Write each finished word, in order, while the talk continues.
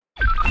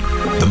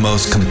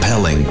most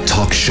compelling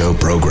talk show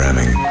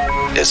programming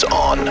is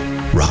on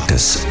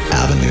Ruckus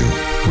Avenue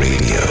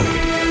Radio.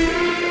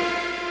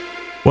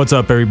 What's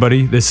up,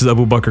 everybody? This is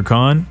Abu Bakr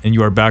Khan, and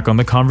you are back on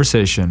The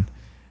Khanversation.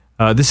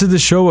 This is the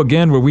show,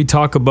 again, where we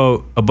talk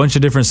about a bunch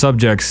of different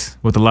subjects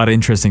with a lot of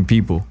interesting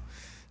people.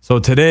 So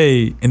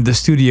today, in the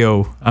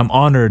studio, I'm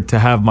honored to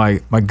have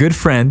my good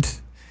friend,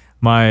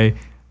 my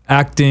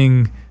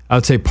acting, I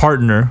would say,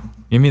 partner.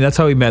 I mean, that's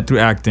how we met, through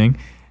acting.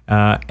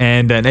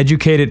 And an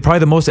educated, probably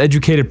the most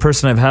educated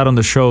person I've had on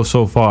the show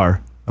so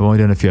far. I've only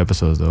done a few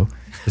episodes, though.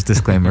 Just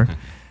disclaimer.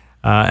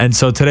 And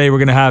so today, we're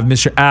going to have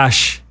Mr.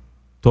 Ash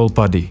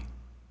Tholpady.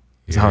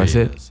 Is that how I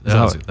say it?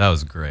 That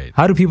was great.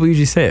 How do people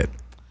usually say it?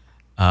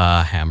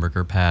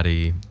 Hamburger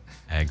patty,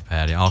 egg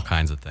patty, all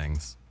kinds of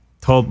things.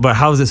 But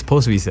how is it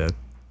supposed to be said?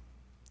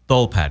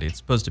 Tholpady. It's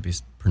supposed to be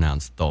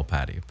pronounced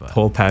Tholpady.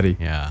 Tholpady.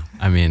 Yeah.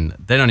 I mean,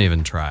 they don't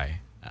even try.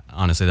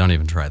 Honestly, they don't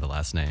even try the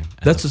last name.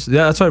 That's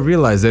what I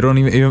realized. They don't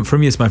even for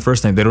me, it's my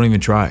first name. They don't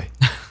even try.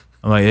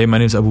 I'm like, hey, my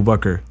name's Abu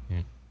Bakr. Yeah.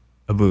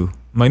 Abu.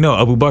 I'm like, no,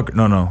 Abu Bakr.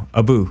 No,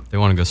 Abu. They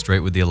want to go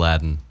straight with the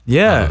Aladdin.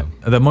 Yeah.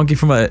 Abu. The monkey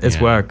from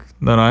it's whack.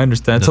 No, I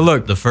understand. So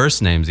look. The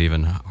first name's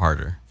even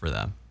harder for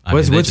them.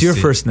 What's your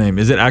first name?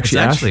 Is it actually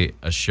Ash? It's actually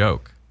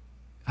Ashok.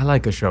 I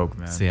like Ashok,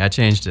 man. See, I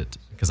changed it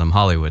because I'm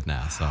Hollywood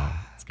now, so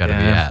it's got to be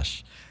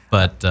Ash.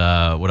 But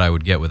what I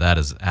would get with that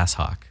is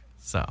Asshawk.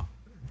 So.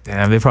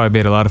 Damn, they probably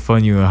made a lot of fun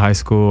of you in high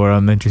school or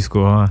elementary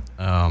school, huh?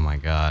 Oh my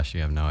gosh,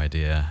 you have no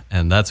idea.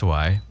 And that's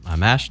why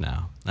I'm Ash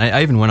now.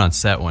 I even went on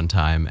set one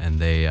time and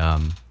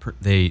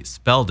they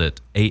spelled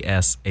it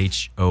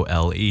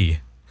Ashole.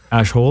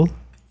 Ash hole?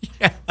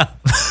 Yeah.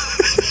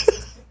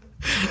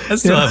 I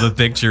still have a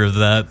picture of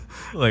that.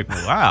 Like,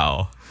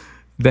 wow.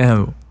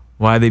 Damn,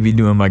 why they be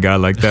doing my guy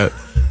like that?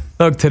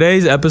 Look,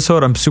 today's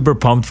episode I'm super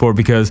pumped for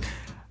because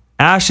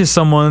Ash is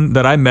someone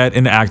that I met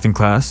in the acting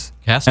class.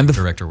 Casting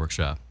director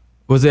workshop.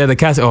 Was it the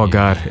casting? Oh,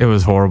 God, it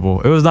was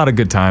horrible. It was not a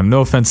good time. No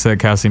offense to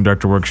casting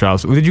director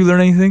workshops. Did you learn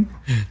anything?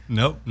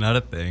 Nope, not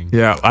a thing.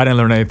 Yeah, I didn't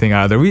learn anything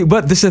either.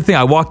 But this is the thing.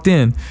 I walked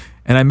in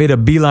and I made a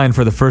beeline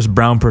for the first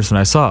brown person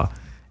I saw.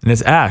 And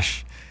it's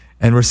Ash.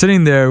 And we're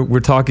sitting there. We're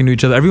talking to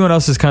each other. Everyone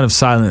else is kind of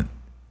silent,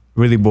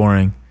 really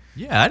boring.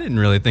 Yeah, I didn't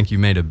really think you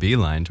made a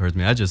beeline towards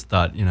me. I just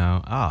thought,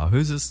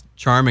 who's this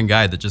charming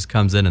guy that just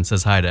comes in and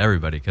says hi to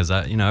everybody? Because,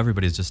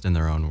 everybody's just in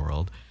their own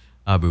world.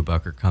 Abu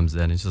Bakr comes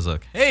in and he's just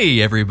like,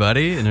 hey,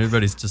 everybody. And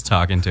everybody's just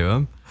talking to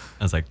him.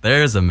 I was like,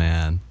 there's a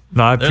man.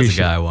 No, I there's a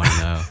guy I want to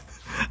know.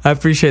 I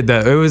appreciate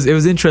that. It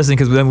was interesting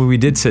because then when we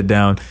did sit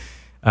down,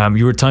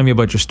 you were telling me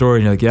about your story.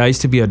 And you're like, yeah, I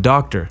used to be a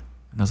doctor.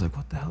 And I was like,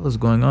 what the hell is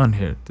going on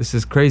here? This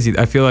is crazy.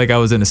 I feel like I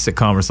was in a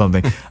sitcom or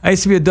something. I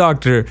used to be a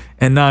doctor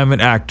and now I'm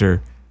an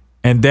actor.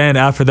 And then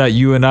after that,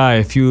 you and I,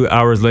 a few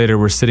hours later,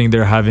 were sitting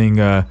there having,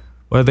 what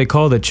are they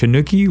called? A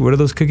chanuki? What are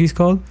those cookies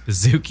called?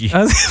 Bazooki.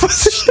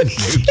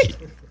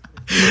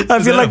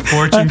 I feel like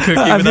fortune cookie.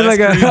 I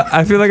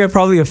feel like I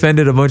probably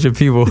offended a bunch of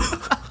people.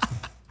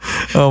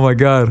 Oh my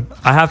God!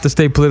 I have to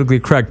stay politically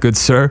correct, good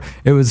sir.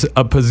 It was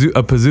a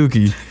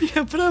pazookie.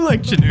 Yeah, but I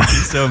like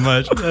chanuki so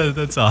much.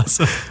 That's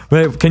awesome.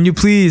 Wait, can you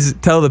please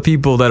tell the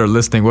people that are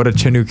listening what a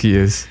chanuki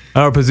is,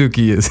 or a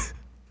pazookie is?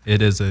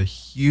 It is a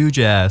huge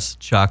ass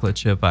chocolate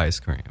chip ice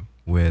cream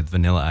with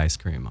vanilla ice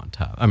cream on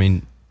top. I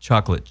mean,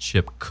 chocolate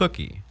chip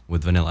cookie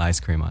with vanilla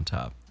ice cream on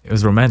top. It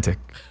was romantic.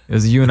 It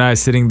was you and I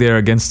sitting there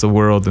against the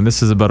world, and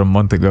this is about a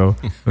month ago.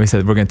 We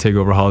said we're going to take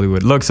over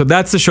Hollywood. Look, so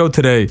that's the show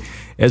today.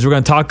 Is we're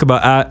going to talk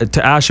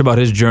to Ash about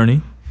his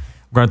journey.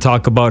 We're going to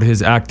talk about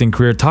his acting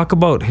career, talk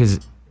about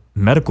his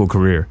medical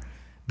career,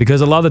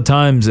 because a lot of the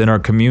times in our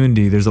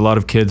community, there's a lot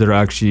of kids that are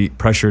actually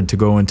pressured to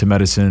go into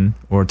medicine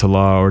or to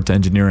law or to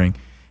engineering.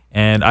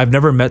 And I've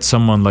never met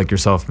someone like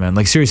yourself, man.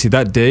 Like, seriously,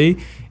 that day,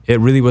 it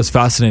really was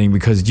fascinating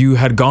because you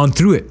had gone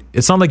through it.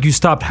 It's not like you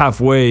stopped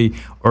halfway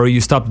or you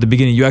stopped at the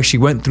beginning. You actually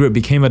went through it,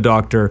 became a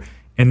doctor,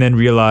 and then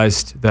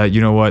realized that, you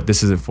know what,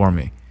 this isn't for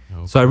me.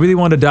 Okay. So I really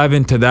want to dive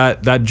into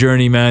that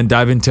journey, man.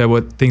 Dive into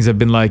what things have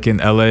been like in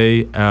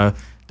LA.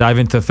 Dive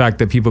into the fact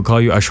that people call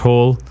you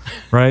Ashhole,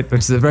 right?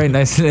 Which is a very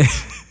nice name.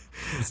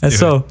 And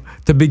so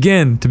to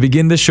begin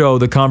the show,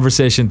 the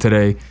conversation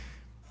today,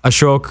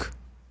 Ashok,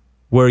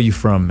 where are you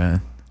from,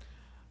 man?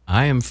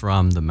 I am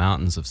from the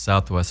mountains of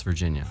Southwest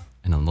Virginia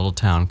in a little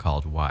town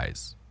called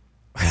Wise.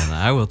 And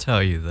I will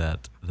tell you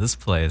that this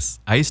place,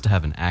 I used to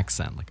have an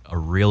accent, like a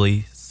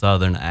really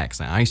southern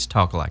accent. I used to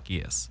talk like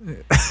this.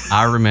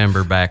 I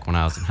remember back when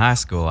I was in high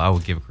school, I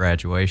would give a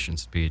graduation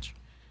speech,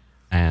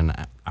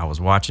 and I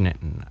was watching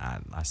it, and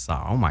I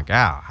saw, oh my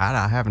God, how did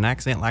I have an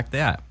accent like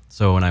that?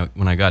 So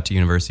when I got to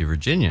University of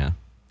Virginia,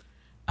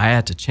 I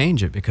had to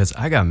change it because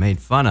I got made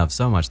fun of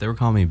so much. They were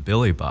calling me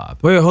Billy Bob.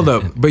 Wait, hold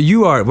up. But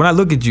you are, when I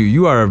look at you,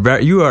 you are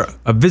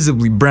a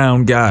visibly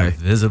brown guy.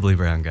 Visibly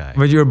brown guy.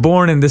 But you were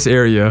born in this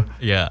area.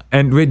 Yeah.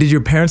 And wait, did your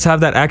parents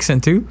have that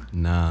accent too?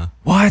 Nah.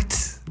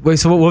 What? Wait,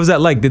 so what was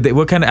that like?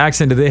 What kind of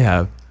accent did they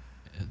have?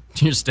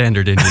 Your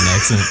standard Indian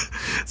accent.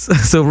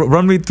 So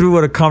run me through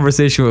what a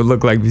conversation would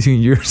look like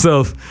between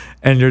yourself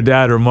and your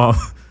dad or mom.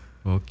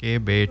 Okay,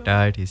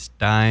 beta, it is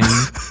time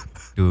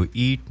to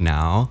eat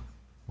now.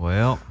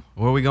 Well,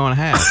 what are we going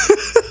to have?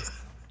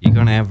 You're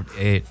going to have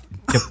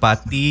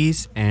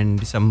chapatis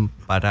and some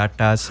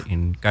patatas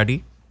in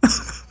curry?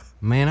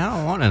 Man, I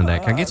don't want none of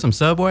that. Can I get some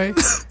Subway?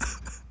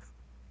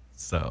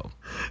 So.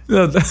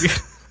 No, that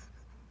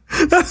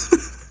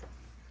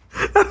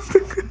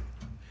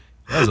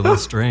was a little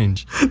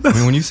strange. I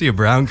mean, when you see a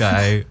brown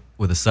guy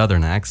with a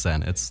southern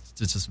accent, it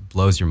just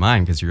blows your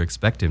mind because you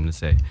expect him to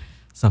say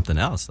something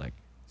else like,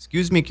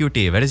 "Excuse me,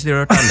 cutie, where is the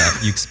rotunda?"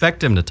 You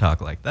expect him to talk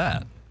like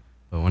that.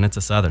 But when it's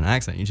a southern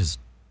accent,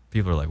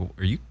 people are like,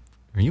 are you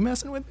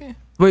messing with me?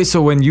 Wait,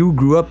 so when you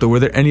grew up, though, were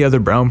there any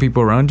other brown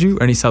people around you?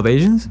 Any South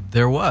Asians?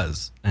 There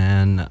was.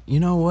 And you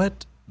know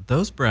what?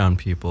 Those brown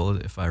people,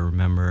 if I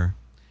remember,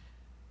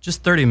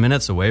 just 30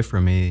 minutes away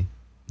from me,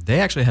 they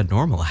actually had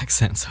normal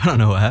accents. I don't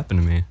know what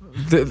happened to me.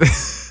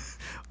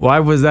 Why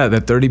was that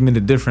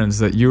 30-minute difference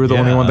that you were the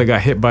only one that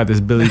got hit by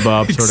this Billy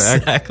Bob sort of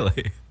accent?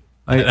 Exactly.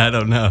 I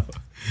don't know.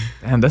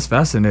 Damn, that's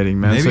fascinating,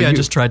 man. Maybe I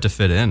just tried to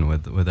fit in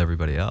with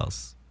everybody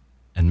else.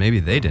 And maybe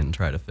they didn't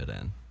try to fit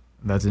in.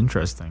 That's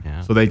interesting. Yeah.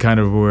 So they kind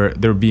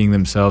of they're being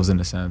themselves in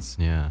a sense.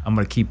 Yeah. I'm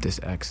going to keep this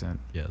accent.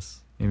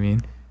 Yes. I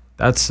mean,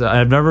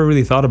 I've never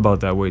really thought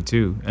about that way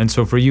too. And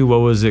so for you,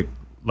 what was it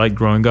like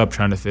growing up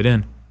trying to fit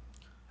in?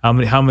 How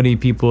many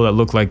people that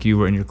looked like you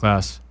were in your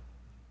class?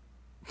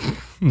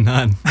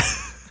 None.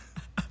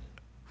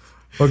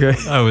 Okay.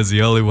 I was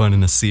the only one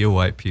in a sea of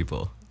white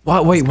people.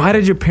 Why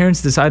did your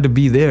parents decide to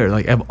be there?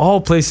 Like, of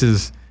all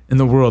places in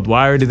the world,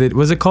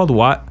 was it called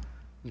what?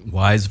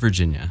 Wise,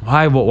 Virginia.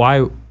 Why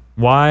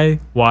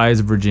Wise,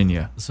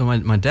 Virginia? So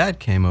my dad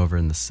came over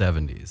in the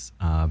 70s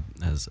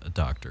as a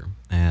doctor,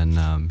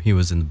 and he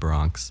was in the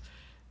Bronx,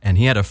 and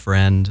he had a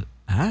friend.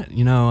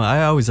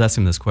 I always ask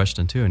him this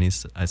question too, and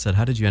I said,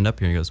 "How did you end up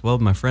here?" He goes, "Well,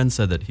 my friend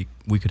said that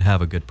we could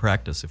have a good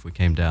practice if we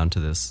came down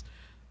to this,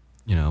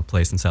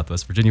 place in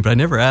Southwest Virginia." But I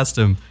never asked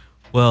him,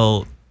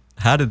 "Well,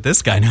 how did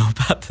this guy know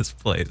about this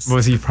place?"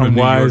 Was he from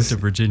New York Wise to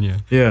Virginia?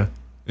 Yeah.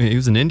 I mean, he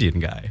was an Indian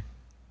guy.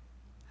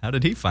 How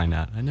did he find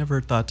out? I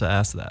never thought to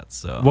ask that.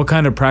 So, what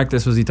kind of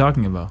practice was he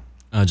talking about?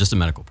 Just a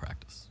medical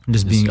practice.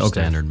 Just being okay.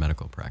 Standard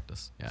medical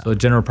practice. Yeah. So a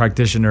general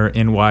practitioner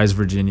in Wise,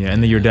 Virginia,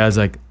 and then your dad's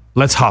like,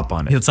 "Let's hop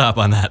on it." Let's hop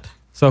on that.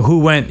 So who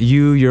went?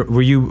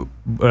 You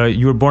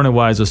were born in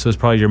Wise, so it's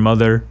probably your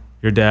mother,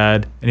 your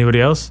dad, anybody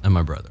else? And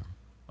my brother.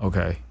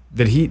 Okay.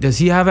 Does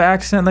he have an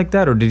accent like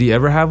that, or did he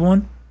ever have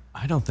one?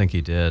 I don't think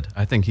he did.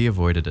 I think he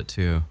avoided it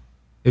too.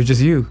 It was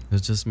just you. It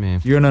was just me.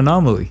 You're an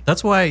anomaly.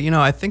 That's why,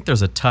 I think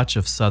there's a touch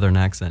of Southern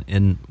accent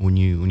in when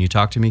you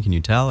talk to me. Can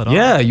you tell at all?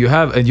 Yeah, you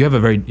have a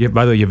very.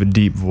 By the way, you have a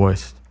deep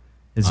voice.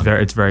 It's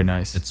very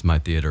nice. It's my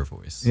theater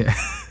voice. Yeah,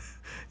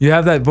 you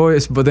have that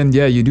voice, but then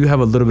you do have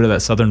a little bit of that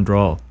Southern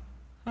drawl.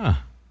 Huh.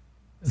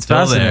 It's still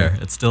fascinating. there.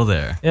 It's still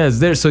there. Yeah, it's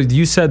there. So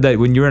you said that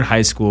when you were in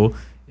high school,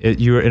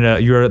 you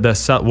were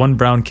the one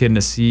brown kid in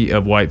a sea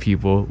of white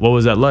people. What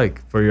was that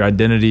like for your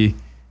identity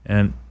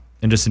and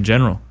just in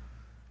general?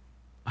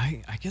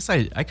 I guess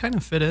I kind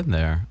of fit in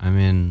there. I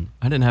mean,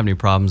 I didn't have any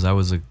problems. I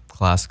was a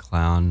class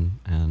clown,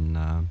 and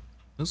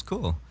it was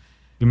cool.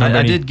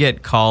 I did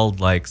get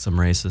called like some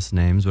racist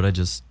names, but I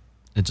just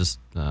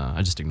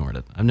ignored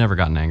it. I've never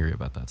gotten angry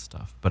about that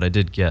stuff, but I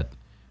did get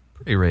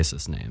pretty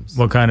racist names.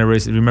 What kind of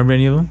racist? Do you remember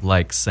any of them?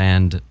 Like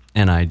Sand,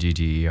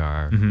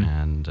 Nigger,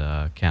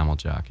 and Camel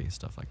Jockey,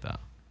 stuff like that.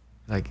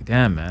 Like,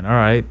 damn, man. All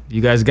right.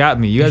 You guys got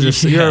me. You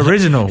guys you're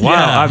original. Wow.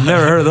 Yeah. I've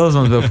never heard of those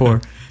ones before.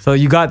 So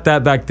you got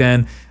that back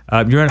then.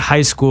 You're in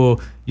high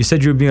school. You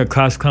said you were being a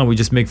class clown. We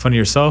just make fun of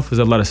yourself. Was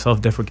that a lot of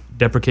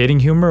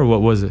self-deprecating humor, or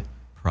what was it?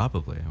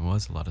 Probably. It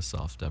was a lot of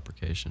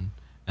self-deprecation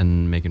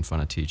and making fun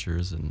of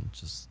teachers and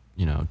just,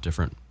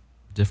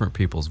 different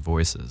people's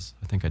voices.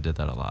 I think I did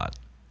that a lot.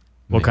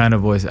 What kind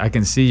of voice? I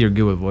can see you're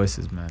good with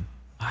voices, man.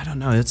 I don't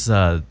know. It's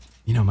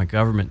my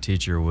government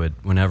teacher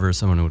whenever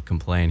someone would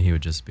complain, he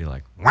would just be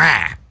like,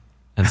 "Wah!"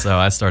 And so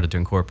I started to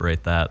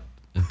incorporate that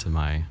into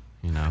my,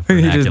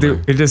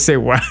 vernacular. He just say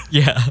 "wah."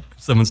 Yeah.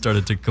 Someone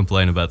started to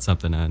complain about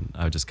something, and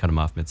I would just cut him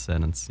off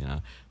mid-sentence,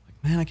 like,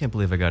 "Man, I can't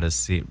believe I got a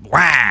seat."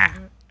 Wah!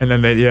 And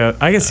then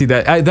I can see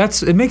that.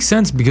 It makes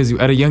sense because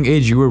at a young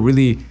age you were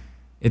really,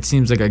 it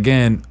seems like,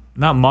 again,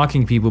 not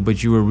mocking people,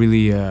 but you were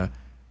really,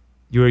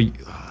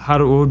 what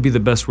would be the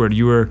best word?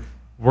 You were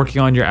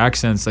working on your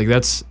accents. Like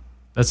that's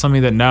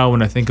something that now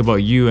when I think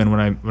about you and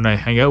when I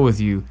hang out with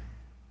you,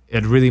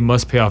 it really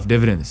must pay off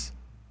dividends.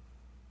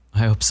 I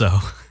hope so.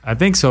 I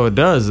think so. It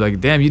does. Like,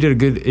 damn, you did a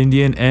good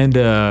Indian and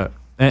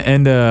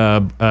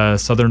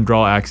Southern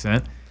drawl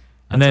accent.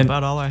 And That's then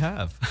about all I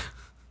have.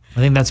 I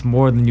think that's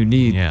more than you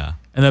need. Yeah.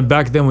 And then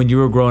back then when you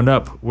were growing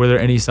up, were there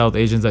any South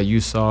Asians that you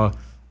saw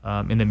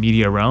in the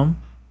media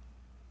realm?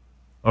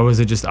 Or was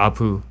it just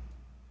Apu?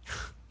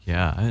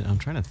 Yeah, I'm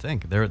trying to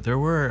think. There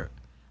were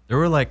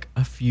like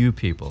a few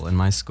people in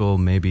my school.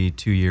 Maybe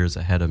 2 years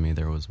ahead of me,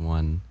 there was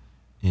one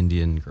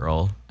Indian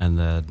girl, and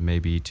then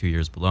maybe 2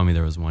 years below me,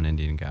 there was one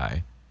Indian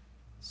guy.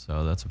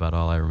 So that's about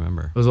all I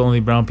remember. Those are the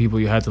only brown people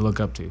you had to look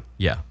up to.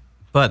 Yeah,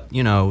 but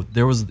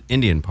there was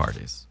Indian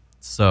parties.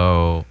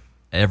 So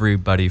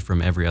everybody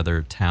from every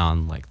other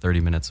town, like 30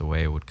 minutes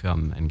away, would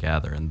come and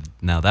gather. And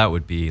now that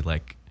would be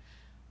like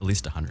at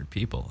least 100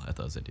 people at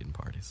those Indian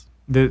parties.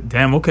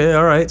 Damn. Okay.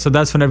 All right. So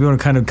that's when everyone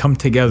kind of come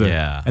together.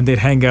 Yeah. And they'd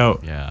hang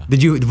out. Yeah.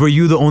 Were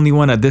you the only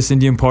one at this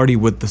Indian party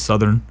with the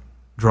Southern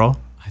draw?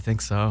 I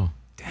think so.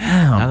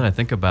 Damn. Now that I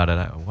think about it,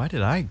 why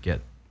did I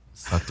get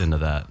sucked into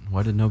that?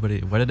 Why did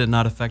it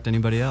not affect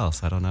anybody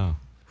else? I don't know.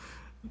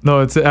 No,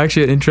 it's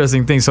actually an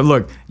interesting thing. So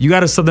look, you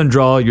got a Southern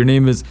draw. Your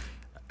name is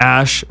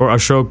Ash or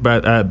Ashok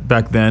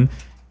back then.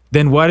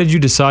 Then why did you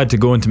decide to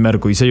go into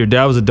medical? You said your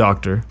dad was a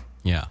doctor.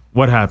 Yeah.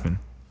 What happened?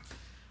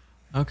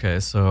 Okay,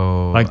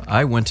 so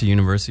I went to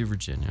University of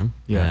Virginia,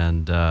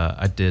 and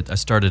I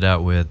started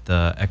out with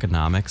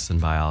economics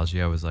and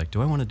biology. I was like, do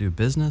I want to do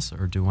business,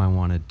 or do I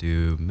want to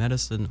do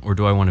medicine, or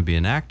do I want to be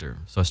an actor?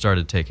 So I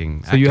started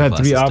taking acting you had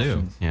classes 3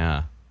 options. too.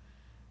 Yeah.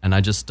 And I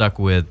just stuck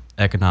with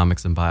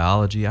economics and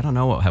biology. I don't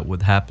know what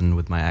would happen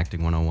with my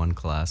acting 101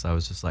 class. I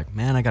was just like,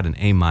 man, I got an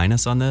A-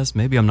 on this.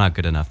 Maybe I'm not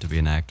good enough to be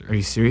an actor. Are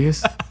you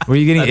serious? Were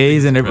you getting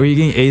A's and were you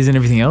getting A's and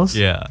everything else?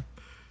 Yeah.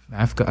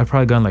 I've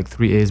probably gotten like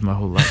 3 A's my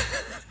whole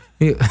life.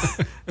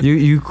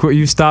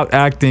 You stopped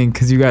acting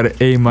because you got an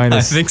A-.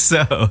 I think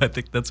so. I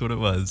think that's what it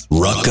was.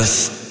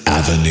 Ruckus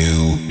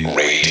Avenue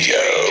Radio.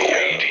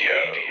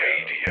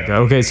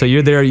 Okay, so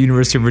you're there at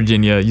University of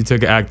Virginia. You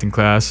took an acting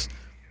class.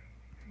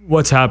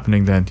 What's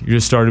happening then? You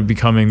just started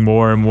becoming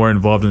more and more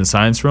involved in the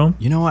science realm?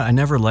 You know what? I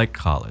never liked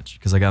college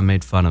because I got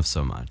made fun of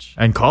so much.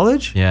 And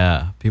college?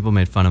 Yeah. People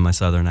made fun of my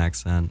Southern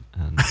accent,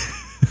 and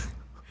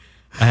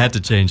I had to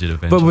change it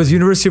eventually. But was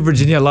University of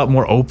Virginia a lot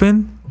more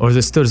open? Or is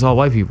it still just all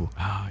white people?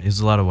 Oh, it was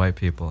a lot of white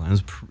people.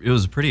 And it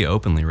was pretty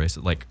openly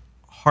racist, like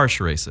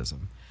harsh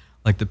racism.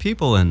 Like the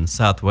people in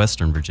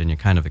southwestern Virginia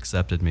kind of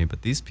accepted me,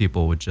 but these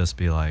people would just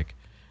be like,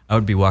 I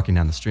would be walking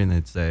down the street and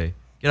they'd say,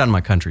 get out of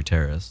my country,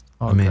 terrorist.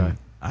 Okay.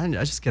 I mean,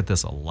 I just get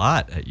this a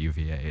lot at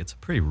UVA. It's a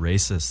pretty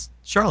racist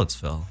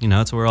Charlottesville. You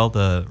know, it's where all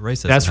the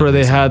racists. That's where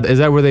they had. Is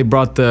that where they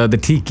brought the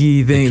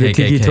tiki thing, the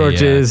tiki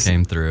torches?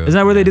 Came through. Isn't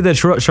that where they did the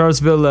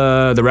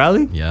Charlottesville the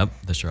rally? Yep,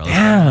 the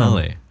Charlottesville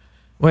rally.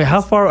 Wait,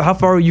 how far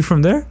are you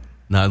from there?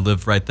 No, I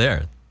lived right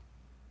there,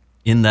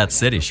 in that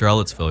city,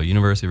 Charlottesville.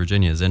 University of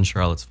Virginia is in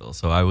Charlottesville.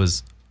 So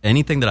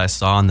anything that I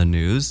saw on the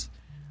news,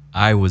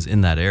 I was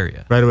in that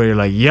area. Right away, you're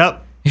like,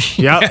 yep.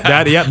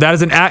 That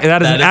is an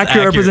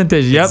accurate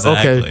representation. Yep,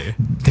 exactly. Okay.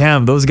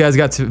 Damn, those guys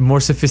got more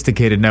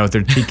sophisticated now with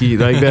their tiki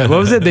like that. What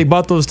was it? They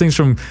bought those things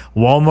from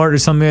Walmart or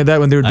something like that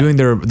when they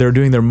were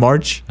doing their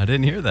march. I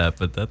didn't hear that,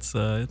 but that's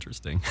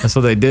interesting. That's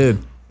what they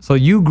did. So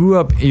you grew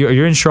up.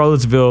 You're in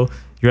Charlottesville.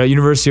 You're at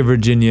University of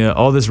Virginia.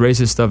 All this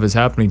racist stuff is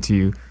happening to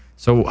you.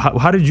 So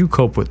how did you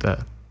cope with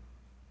that?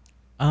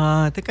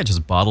 I think I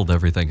just bottled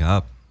everything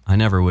up. I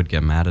never would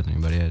get mad at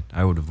anybody.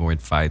 I would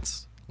avoid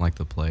fights like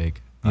the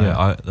plague.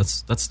 Yeah,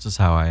 that's just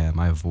how I am.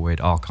 I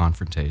avoid all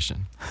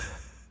confrontation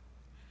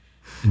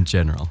in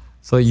general.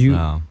 So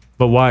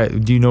but why?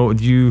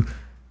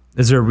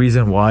 Is there a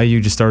reason why you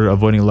just started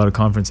avoiding a lot of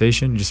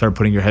confrontation? You just started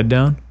putting your head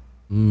down?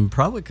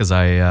 Probably because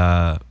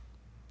I'm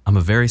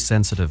a very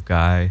sensitive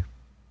guy,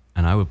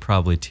 and I would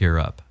probably tear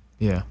up.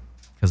 Yeah.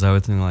 Because I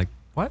would think like,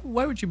 why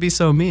would you be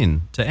so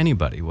mean to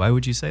anybody? Why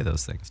would you say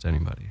those things to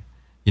anybody?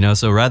 You know,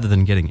 so rather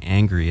than getting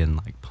angry and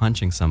like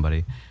punching somebody,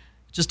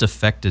 it just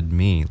affected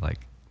me like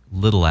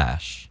little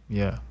Ash.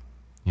 Yeah.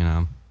 You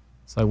know?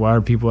 It's like, why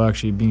are people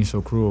actually being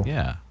so cruel?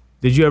 Yeah.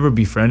 Did you ever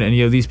befriend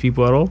any of these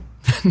people at all?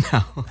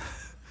 No.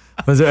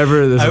 Was there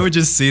ever... I would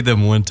just see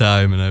them one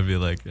time and I'd be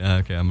like,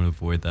 okay, I'm going to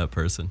avoid that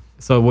person.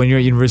 So when you're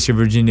at University of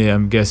Virginia,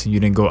 I'm guessing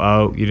you didn't go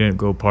out, you didn't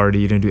go party,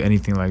 you didn't do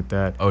anything like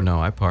that. Oh,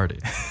 no, I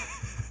partied.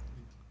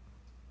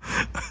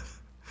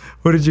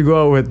 Who did you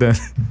go out with then?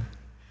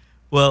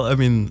 Well, I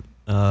mean,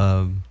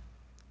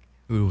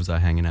 who was I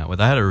hanging out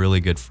with? I had a really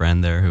good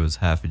friend there who was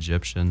half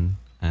Egyptian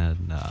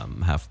and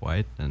half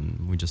white,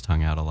 and we just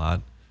hung out a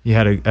lot. You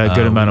had a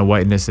good amount of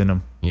whiteness in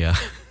him. Yeah.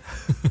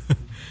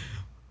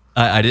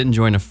 I didn't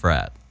join a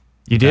frat.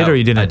 You did or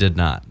you didn't? I did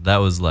not. That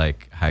was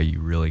like how you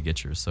really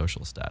get your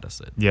social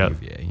status at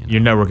UVA. You know?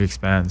 Your network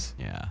expands.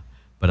 Yeah.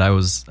 But I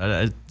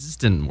just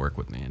didn't work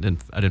with me.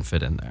 I didn't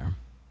fit in there.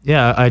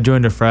 Yeah, I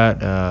joined a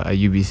frat at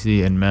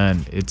UBC, and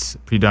man, it's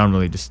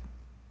predominantly just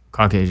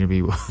Caucasian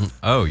people.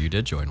 Oh, you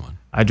did join one.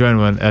 I joined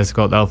one. It's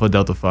called Alpha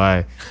Delta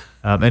Phi.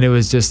 And it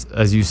was just,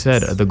 as you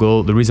said,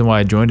 the reason why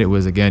I joined it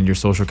was, again, your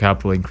social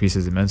capital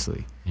increases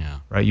immensely. Yeah.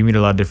 Right? You meet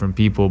a lot of different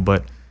people,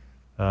 but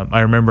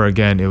I remember,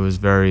 again, it was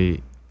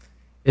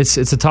it's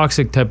a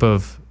toxic type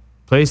of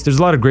place. There's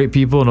a lot of great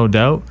people, no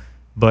doubt,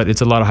 but it's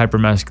a lot of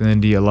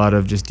hypermasculinity, a lot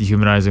of just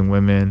dehumanizing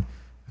women,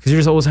 because you're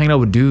just always hanging out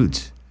with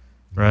dudes,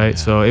 right? Yeah.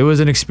 So it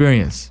was an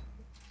experience.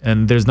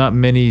 And there's not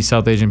many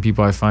South Asian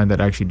people I find that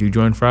actually do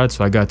join frats,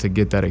 so I got to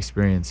get that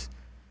experience.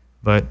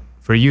 But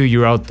for you,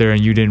 you're out there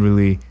and you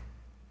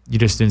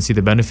just didn't see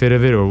the benefit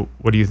of it, or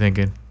what are you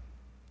thinking?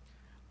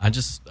 I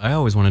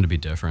always wanted to be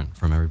different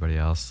from everybody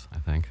else, I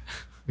think.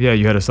 Yeah,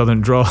 you had a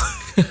southern draw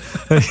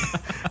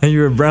and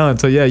you were brown.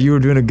 So yeah, you were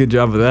doing a good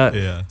job of that.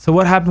 Yeah. So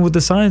what happened with the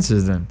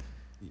sciences then?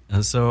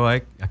 So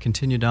I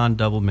continued on,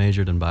 double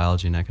majored in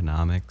biology and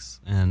economics.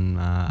 And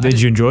Did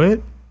you enjoy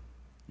it?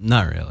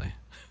 Not really.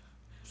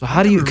 So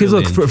how do you?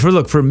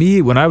 Because for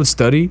me, when I would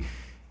study,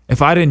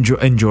 if I didn't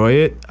enjoy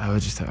it, I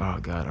was just like, oh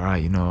God, all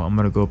right, I'm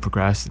gonna go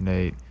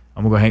procrastinate.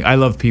 I'm gonna go hang. I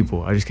love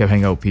people. I just kept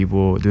hanging out with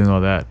people, doing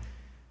all that,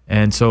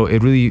 and so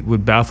it really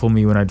would baffle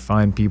me when I'd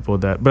find people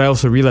that. But I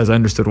also realized I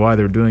understood why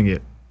they were doing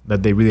it.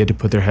 That they really had to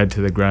put their head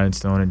to the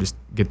grindstone and just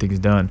get things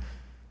done.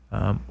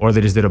 Or they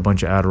just did a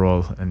bunch of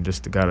Adderall and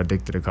just got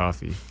addicted to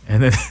coffee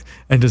and then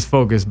and just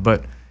focused.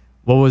 But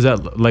what was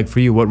that like for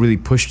you? What really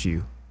pushed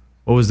you?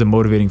 What was the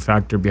motivating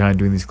factor behind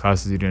doing these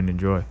classes you didn't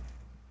enjoy?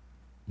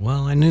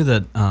 Well, I knew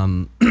that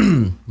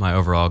my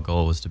overall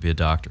goal was to be a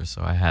doctor,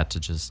 so I had to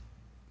just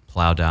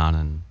plow down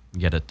and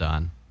get it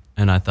done.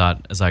 And I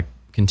thought, as I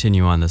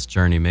continue on this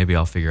journey, maybe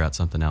I'll figure out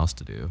something else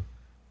to do,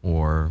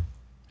 or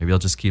maybe I'll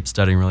just keep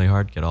studying really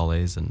hard, get all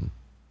A's, and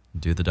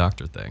do the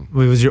doctor thing.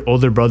 Wait, was your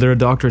older brother a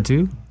doctor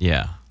too?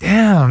 Yeah.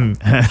 Damn.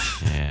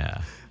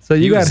 Yeah. So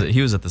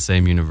he was at the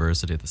same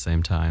university at the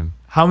same time.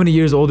 How many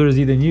years older is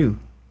he than you?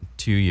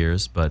 2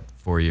 years, but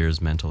 4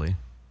 years mentally.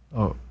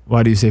 Oh,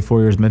 why do you say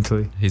 4 years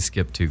mentally? He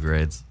skipped 2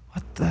 grades.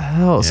 What the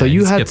hell? Yeah, so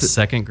you had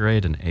skipped 2nd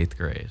grade and 8th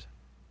grade.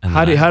 And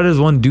how does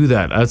one do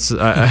that? That's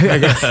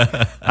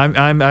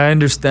I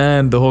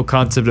understand the whole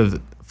concept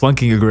of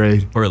flunking a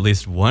grade, or at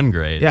least 1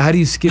 grade. Yeah, how do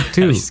you skip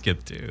 2? He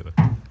skipped 2.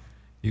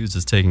 He was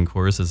just taking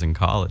courses in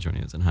college when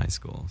he was in high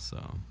school.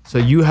 So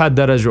you had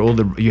that as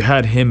you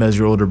had him as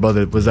your older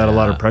brother. Was that a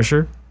lot of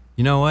pressure?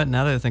 You know what?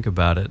 Now that I think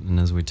about it, and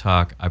as we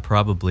talk, I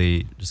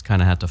probably just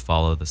kind of had to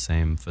follow the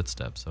same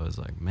footsteps. So I was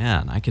like,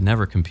 man, I could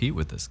never compete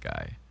with this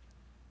guy.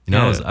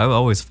 I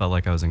always felt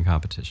like I was in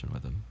competition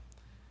with him.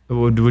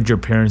 Would your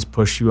parents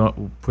push you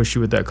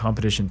with that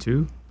competition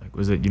too? Like,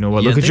 was it,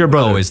 look at your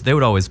brother. They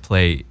would always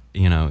play,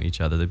 each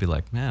other. They'd be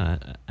like,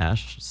 man,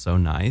 Ash is so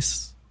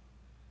nice.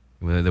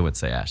 They would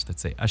say Ash. They'd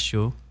say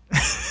Ashu.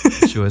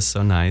 Ashu is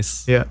so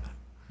nice. Yeah.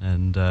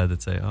 And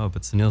they'd say, oh,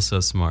 but Sunil's so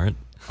smart.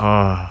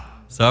 Ah.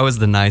 So I was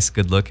the nice,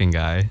 good-looking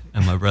guy,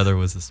 and my brother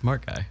was the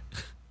smart guy.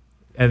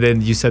 And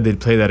then you said they'd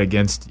play that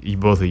against you,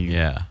 both of you.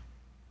 Yeah.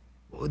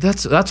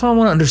 That's what I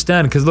want to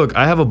understand. Because look,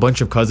 I have a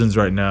bunch of cousins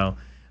right now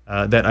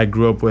that I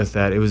grew up with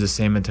that it was the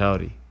same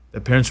mentality.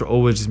 The parents were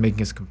always just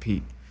making us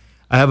compete.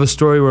 I have a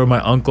story where my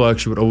uncle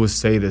actually would always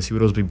say this. He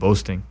would always be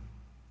boasting.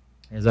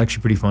 It was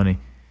actually pretty funny.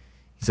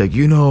 He's like,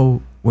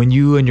 when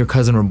you and your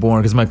cousin were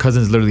born, because my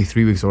cousin is literally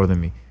 3 weeks older than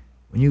me.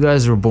 When you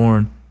guys were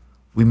born,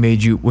 when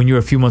you were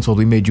a few months old,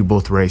 we made you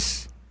both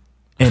race.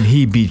 And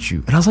he beat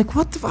you. And I was like,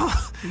 what the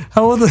fuck?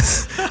 How old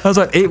was I was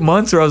like 8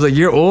 months, or I was like a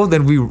year old,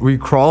 and we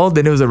crawled,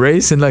 and it was a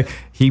race, and like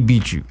he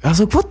beat you. I was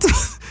like, what the?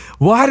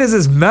 Why does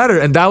this matter?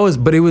 And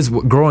but it was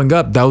growing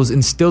up, that was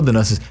instilled in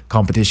us as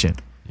competition.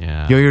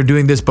 Yeah. You're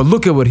doing this, but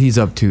look at what he's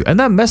up to. And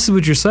that messes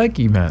with your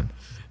psyche, man.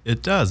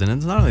 It does, and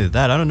it's not only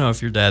that. I don't know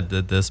if your dad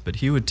did this, but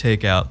he would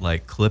take out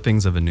like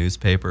clippings of a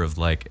newspaper of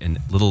like a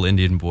little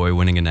Indian boy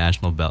winning a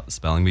national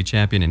spelling bee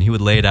champion, and he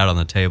would lay it out on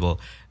the table,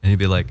 and he'd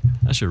be like,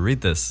 "I should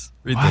read this,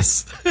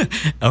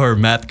 or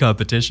math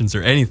competitions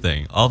or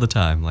anything all the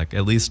time, like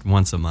at least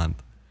once a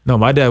month." No,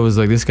 my dad was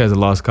like, "This guy's a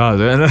lost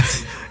cause," and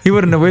he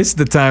wouldn't have wasted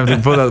the time to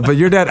pull that. But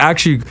your dad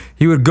actually,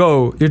 he would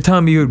go. You're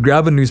telling me he would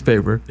grab a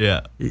newspaper.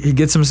 Yeah. He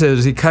gets some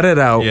scissors. He cut it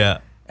out. Yeah.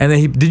 And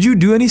then did you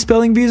do any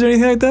spelling bees or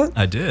anything like that?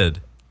 I did.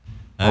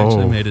 I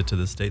actually made it to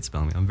the state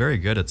spelling bee. I'm very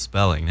good at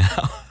spelling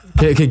now.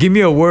 Okay, give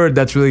me a word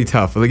that's really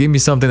tough. Like, give me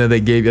something that they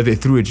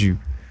threw at you.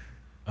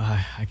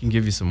 I can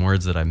give you some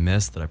words that I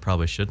missed that I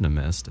probably shouldn't have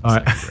missed in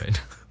second grade.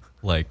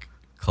 Like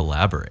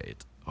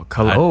collaborate. I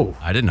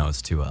didn't know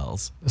it's 2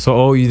 L's.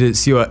 So you did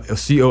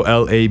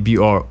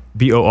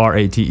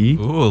COLABORATE.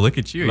 Ooh, look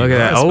at you! Look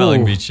You're at that. a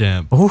spelling bee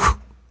champ. Oh,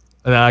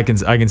 I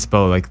can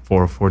spell like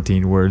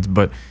 14 words,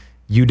 but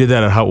you did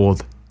that at how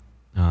old?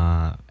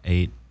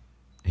 8,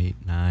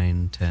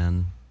 9,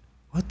 10.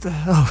 What the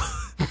hell?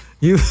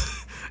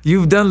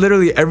 You've done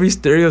literally every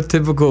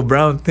stereotypical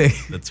brown thing.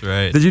 That's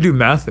right. Did you do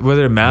math?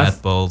 Whether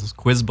math bowls,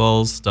 quiz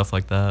bowls, stuff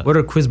like that. What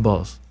are quiz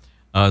balls?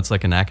 It's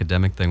like an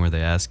academic thing where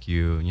they ask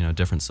you,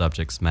 different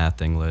subjects, math,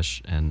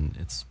 English, and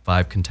it's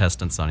 5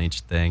 contestants on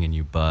each thing, and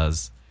you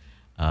buzz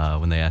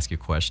when they ask you a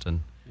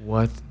question.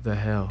 What the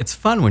hell? It's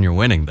fun when you're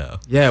winning, though.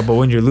 Yeah, but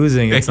when you're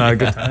losing, it's not a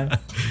good time.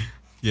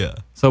 Yeah.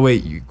 So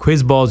wait,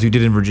 quiz balls you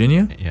did in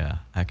Virginia? Yeah,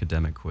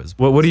 academic quiz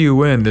balls. What do you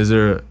win? Is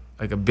there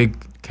like a big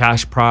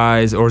cash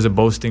prize, or is it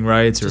boasting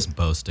rights? Just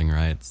boasting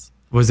rights.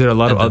 Was there a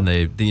lot and of?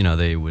 Then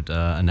they would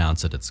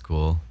announce it at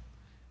school.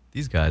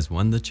 These guys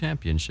won the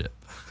championship.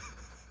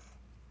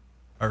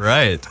 All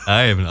right,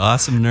 I am an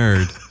awesome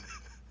nerd.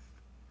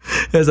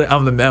 It's like,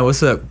 I'm the man.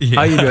 What's up? Yeah.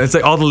 How you doing? It's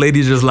like all the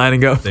ladies just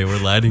lining up. They were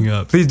lining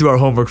up. Please do our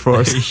homework for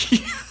us.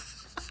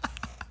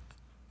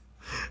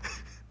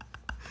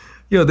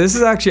 Yo, this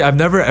is actually, I've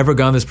never ever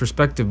gone this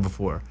perspective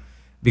before,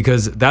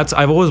 because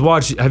I've always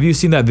watched. Have you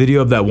seen that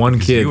video of that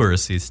one kid? You were a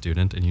C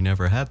student and you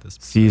never had this.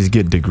 C's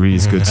get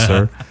degrees, good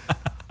sir.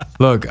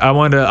 Look, I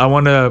want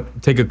to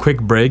take a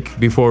quick break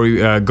before we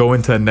go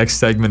into the next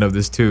segment of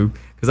this too,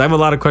 because I have a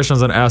lot of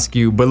questions I want to ask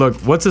you. But look,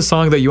 what's a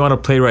song that you want to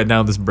play right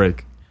now this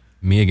break?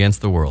 Me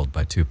Against the World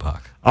by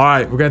Tupac. All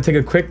right, we're going to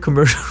take a quick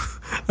commercial.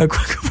 And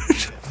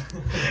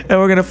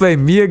we're going to play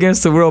Me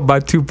Against the World by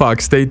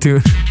Tupac. Stay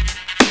tuned.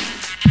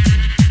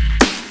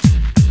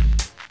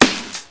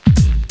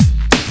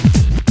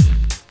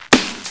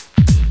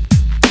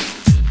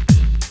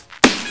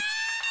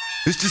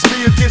 It's just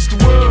me against the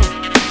world.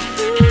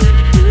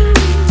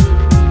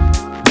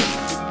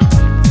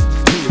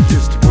 It's me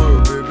against the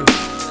world, baby.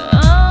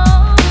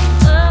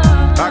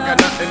 I got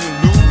nothing to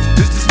lose.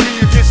 It's just me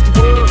against the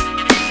world.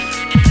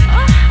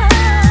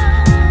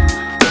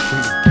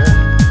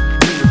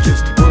 Me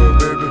against the world,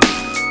 baby.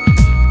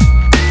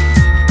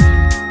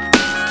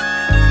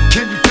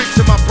 Can you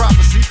picture my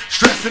prophecy?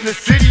 Stress in the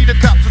city, the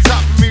cops are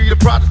topping me. The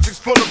project is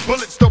full of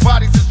bullets, no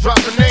bodies is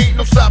dropping. They ain't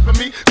no stopping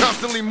me.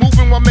 Constantly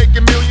moving while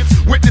making millions.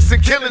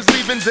 Witnessing killings,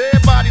 leaving dead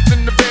bodies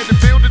in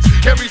abandoned buildings.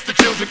 Carries the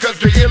children cause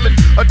they're illin'.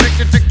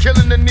 Addicted to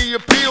killing and the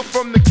appeal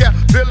from the cap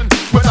villain.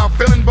 Without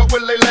feeling, but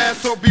will they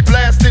last or be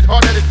blasted?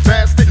 Hard-headed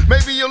bastard.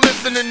 Maybe you'll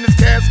listen in this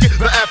casket.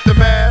 The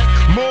aftermath.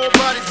 More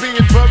bodies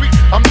being buried.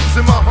 I'm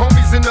losing my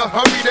homies in a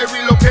hurry. They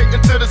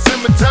relocating to the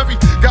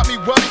cemetery. Got me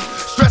worried.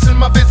 Stressing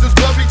my business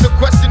blurry. The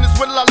question is,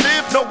 will I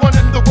live? No one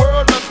in the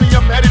world loves me.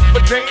 I'm headed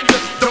for danger.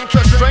 Don't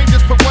trust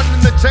strangers. Put one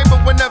in the chamber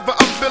whenever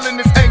I'm feeling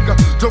this anger.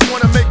 Don't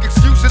wanna make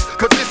excuses,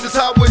 cause this is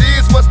how it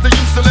is. What's the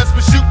use unless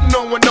we're shooting?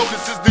 No one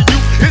notices the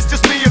youth. It's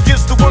just me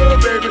against the world,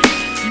 baby.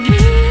 Me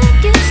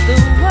against the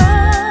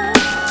world.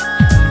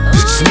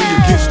 It's just me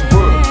against the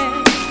world.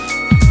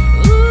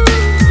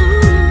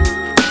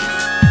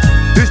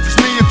 It's just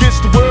me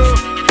against the world.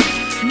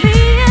 Me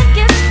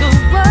against the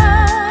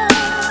world.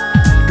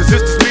 Cause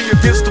it's just me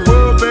against the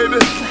world, baby.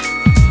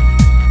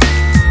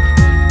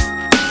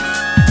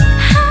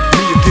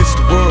 Me against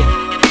the world.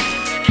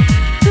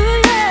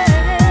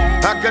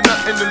 I got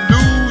nothing to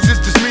lose. It's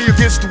just me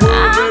against the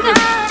world, baby.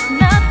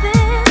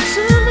 Nothing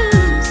to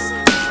lose.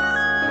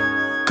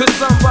 Could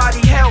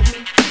somebody help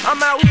me?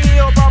 I'm out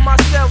here all by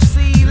myself.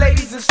 See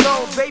ladies and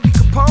stones, baby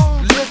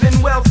Capone,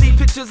 living wealthy.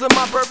 Pictures of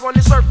my birth on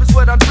the surface,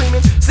 what I'm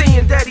dreaming.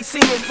 Seeing daddy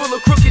seeming full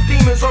of crooked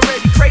demons,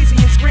 already crazy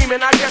and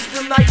screaming. I guess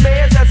them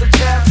nightmares as a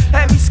child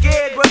had me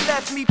scared, but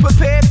left me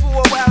prepared for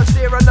a while. Is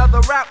there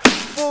another route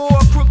for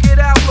a crooked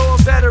outlaw,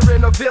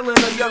 veteran, a villain,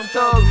 a young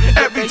thug?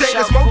 Every day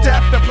there's more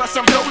death, and plus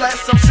I'm no less.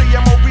 Some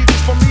CMO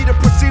reasons for me to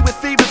proceed with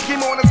thieves.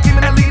 Scheme on and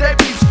scheming and leave their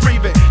beefs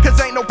breathing. Cause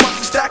ain't no punch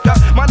to stack up.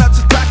 My nuts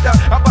is backed up.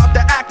 I'm about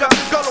to act up.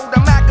 Go load the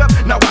Mac up.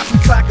 Now watch me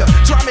clack up.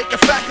 Try make a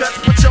fact up.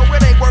 But yo,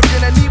 it ain't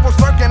working and evil's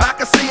lurking. I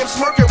can see him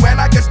smirking when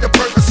I get the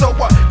burger. So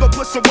what? Go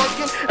put some work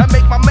in and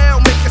make my mail,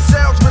 make a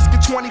sales.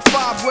 Risking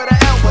 25 with an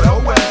L, but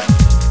oh well.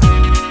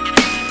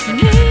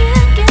 Me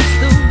against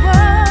the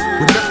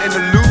world. With nothing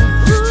to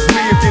lose, it's just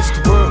me against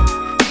the world.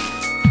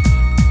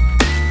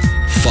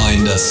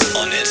 Find us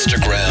on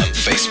Instagram,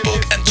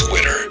 Facebook, and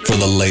Twitter for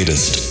the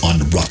latest on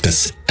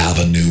Ruckus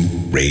Avenue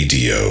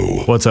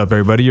Radio. What's up,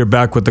 everybody? You're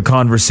back with The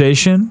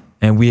Khanversation,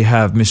 and we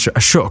have Mr.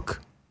 Ash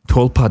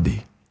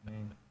Tholpady.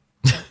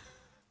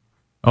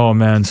 Oh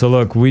man! So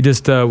look, we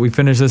just we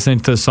finished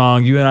listening to a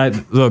song. You and I,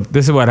 look.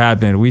 This is what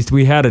happened.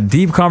 We had a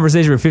deep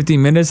conversation for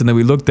 15 minutes, and then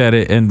we looked at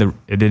it, and it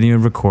didn't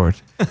even record.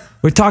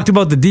 We talked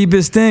about the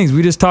deepest things.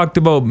 We just talked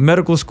about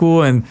medical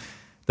school and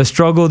the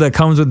struggle that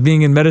comes with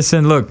being in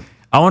medicine. Look,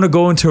 I want to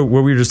go into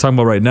what we were just talking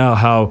about right now.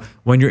 How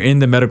when you're in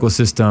the medical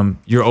system,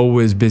 you're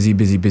always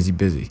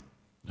busy.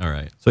 All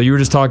right. So you were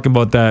just talking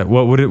about that.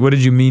 What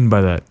did you mean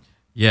by that?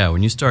 Yeah,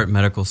 when you start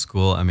medical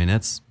school, I mean,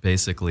 it's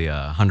basically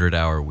a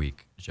 100-hour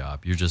week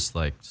job. You're just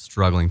like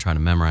struggling trying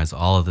to memorize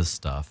all of this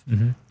stuff,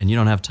 and you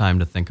don't have time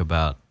to think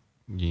about,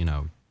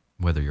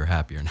 whether you're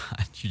happy or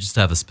not. You just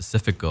have a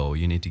specific goal.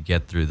 You need to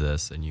get through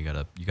this, and you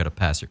gotta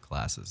pass your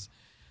classes.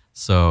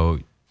 So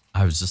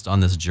I was just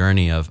on this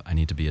journey of I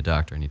need to be a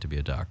doctor.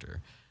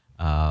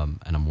 And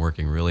I'm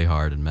working really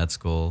hard in med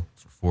school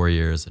for 4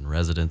 years, in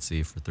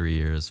residency for 3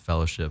 years,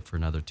 fellowship for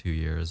another 2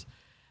 years.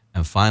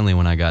 And finally,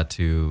 when I got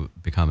to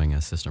becoming an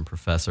assistant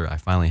professor, I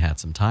finally had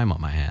some time on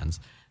my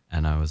hands.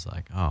 And I was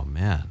like, oh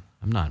man,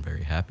 I'm not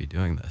very happy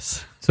doing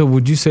this. So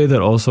would you say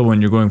that also when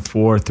you're going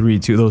 4, 3,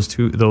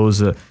 2,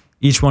 those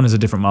each one is a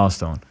different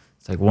milestone?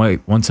 It's like,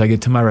 wait, once I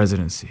get to my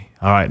residency,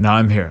 all right, now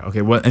I'm here.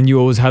 Okay, what? And you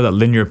always have that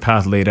linear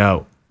path laid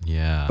out.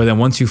 Yeah. But then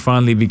once you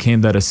finally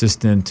became that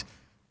assistant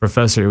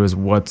professor, it was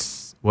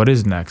what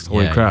is next?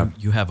 Holy crap.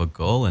 You have a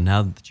goal, and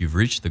now that you've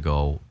reached the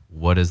goal,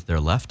 what is there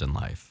left in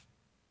life?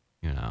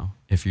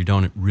 If you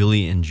don't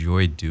really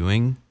enjoy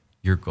doing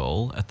your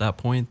goal at that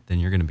point, then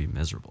you're going to be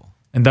miserable.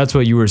 And that's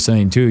what you were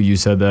saying too. You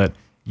said that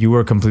you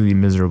were completely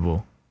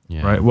miserable,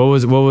 right? What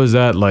was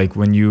that like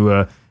when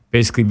you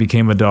basically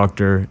became a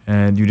doctor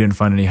and you didn't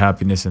find any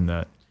happiness in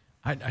that?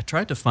 I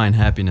tried to find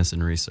happiness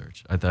in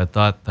research. I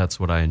thought that's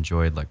what I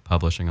enjoyed, like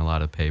publishing a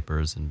lot of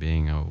papers and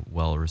being a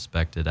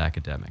well-respected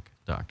academic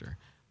doctor.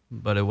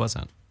 But it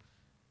wasn't.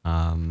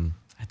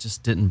 It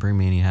just didn't bring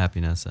me any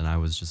happiness, and I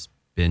was just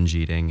binge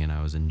eating, and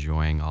I was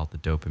enjoying all the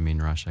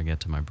dopamine rush I get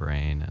to my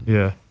brain. And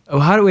yeah. Oh,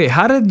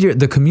 how did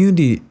the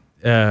community?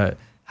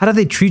 how do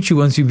they treat you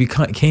once you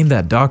became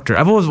that doctor?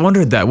 I've always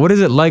wondered that. What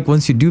is it like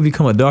once you do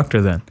become a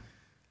doctor then?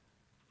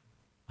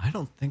 I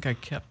don't think I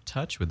kept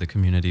touch with the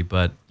community,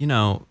 but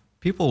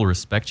people will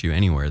respect you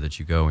anywhere that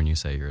you go when you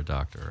say you're a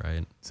doctor,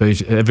 right? So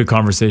every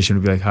conversation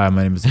would be like, "Hi,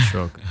 my name is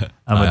Ashok.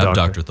 I'm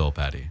Dr.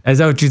 Tholpady. Is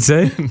that what you'd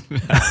say?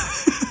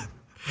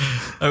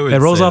 It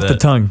rolls off the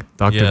tongue,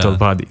 Dr.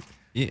 Tholpady.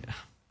 Yeah.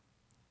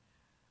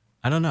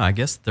 I don't know. I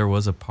guess there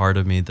was a part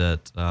of me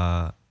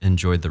that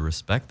enjoyed the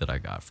respect that I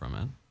got from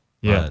it.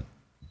 Yeah. But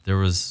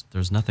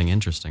there's nothing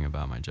interesting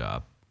about my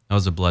job. I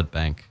was a blood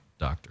bank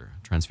doctor,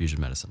 transfusion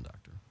medicine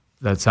doctor.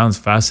 That sounds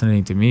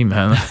fascinating to me,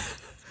 man.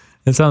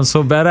 It sounds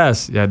so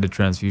badass. Yeah, the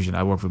transfusion.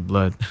 I work with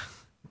blood.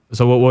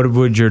 So what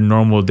would your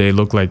normal day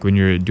look like when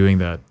you're doing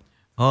that?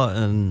 Oh,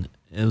 and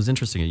it was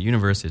interesting. At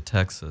University of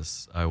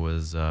Texas, I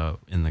was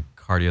in the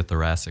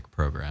cardiothoracic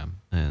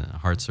program in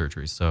heart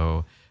surgery.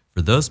 So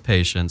for those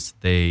patients,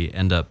 they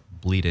end up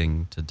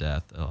bleeding to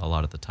death a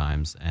lot of the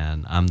times.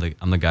 And I'm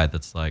the guy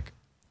that's like,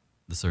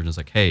 the surgeon's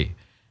like, hey,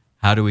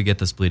 how do we get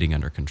this bleeding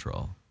under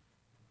control?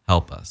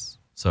 Help us.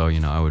 So,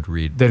 I would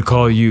read. They'd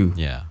call you.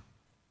 Yeah.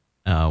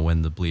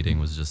 When the bleeding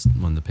was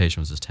when the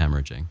patient was just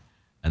hemorrhaging.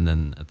 And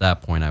then at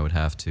that point, I would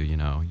have to,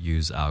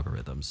 use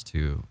algorithms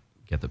to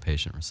get the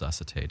patient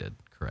resuscitated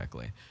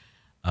correctly.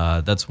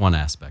 That's one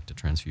aspect of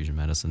transfusion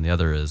medicine. The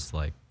other is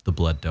like the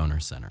blood donor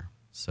center.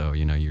 So,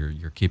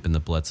 you're keeping the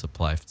blood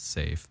supply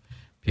safe.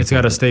 It's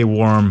got to stay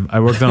warm. I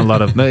worked on a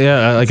lot of,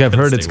 I've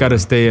heard it's got to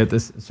stay at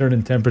this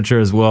certain temperature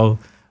as well,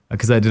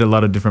 because I did a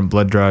lot of different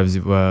blood drives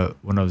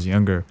when I was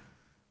younger.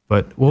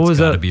 But what was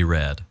that? It's got to be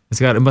red.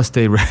 It must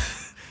stay red.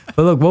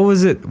 But look, what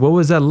was it? What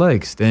was that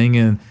like? Staying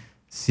in,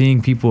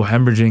 seeing people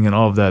hemorrhaging and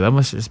all of that. That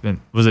must have just been.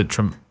 Was it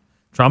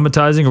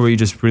traumatizing, or were you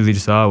just really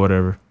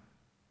whatever?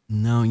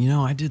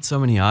 No, I did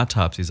so many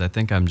autopsies. I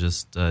think I'm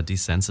just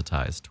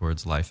desensitized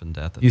towards life and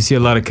death. You see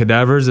a lot of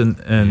cadavers, and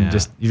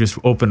you just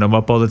open them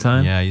up all the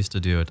time. Yeah, I used to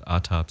do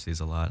autopsies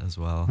a lot as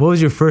well. What was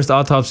your first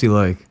autopsy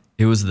like?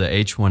 It was the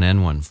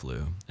H1N1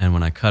 flu, and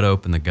when I cut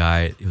open the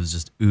guy, it was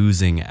just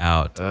oozing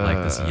out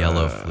like this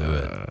yellow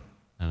fluid,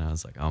 and I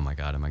was like, "Oh my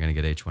god, am I going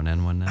to get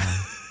H1N1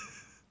 now?"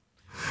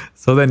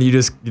 So then you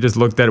just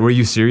looked at it. Were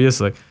you serious?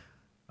 Like,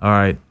 all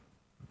right,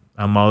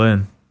 I'm all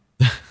in.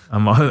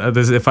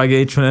 If I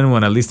get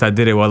H1N1, at least I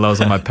did it while I was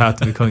on my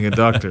path to becoming a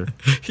doctor.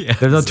 Yeah,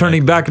 there's no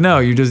turning back now.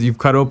 You've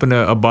cut open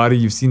a body.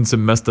 You've seen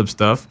some messed up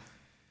stuff.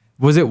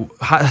 Was it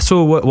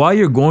so? While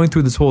you're going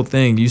through this whole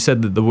thing, you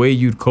said that the way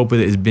you'd cope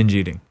with it is binge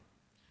eating.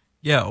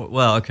 Yeah,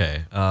 well,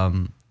 okay.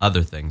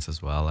 Other things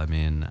as well. I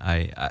mean,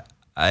 I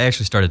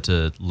actually started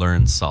to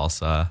learn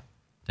salsa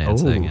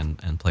dancing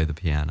and play the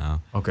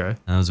piano. Okay. And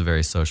that was a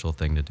very social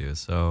thing to do.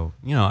 So,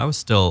 I was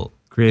still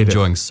creative.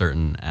 Enjoying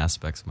certain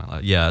aspects of my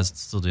life. Yeah, I was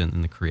still doing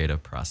in the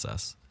creative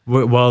process.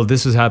 While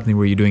this was happening,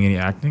 were you doing any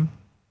acting?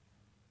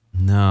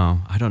 No,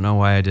 I don't know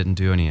why I didn't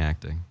do any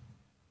acting.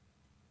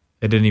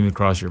 It didn't even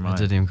cross your mind.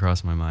 It didn't even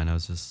cross my mind. I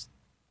was just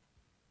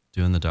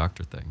doing the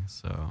doctor thing,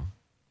 so...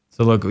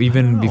 So look, I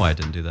don't know why I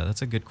didn't do that.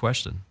 That's a good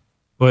question.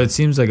 Well, it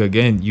seems like,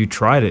 again, you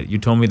tried it. You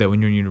told me that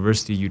when you were in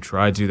university, you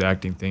tried to do the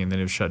acting thing, and then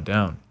it was shut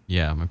down.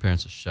 Yeah, my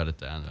parents just shut it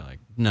down. They're like,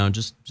 no,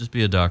 just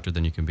be a doctor,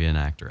 then you can be an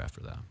actor after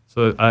that.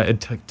 So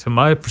to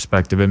my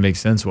perspective, it makes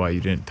sense why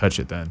you didn't touch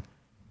it then.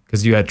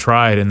 Because you had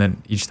tried, and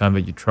then each time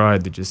that you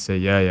tried, they just say,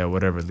 yeah,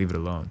 whatever, leave it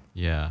alone.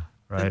 Yeah.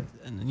 Right?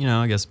 And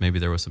I guess maybe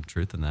there was some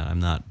truth in that. I'm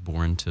not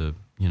born to,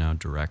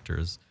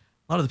 directors.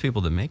 A lot of the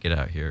people that make it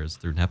out here is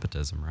through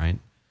nepotism, right?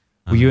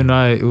 Well, you and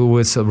I,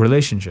 with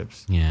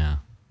relationships. Yeah.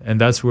 And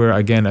that's where,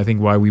 again, I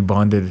think why we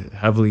bonded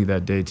heavily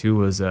that day too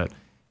was that,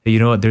 hey, you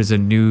know what, it's a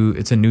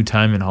new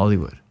time in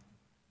Hollywood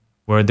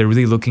where they're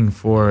really looking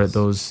for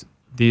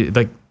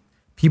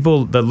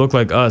people that look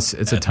like us.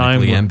 It's a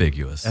time where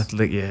ambiguous.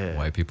 Yeah.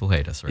 White people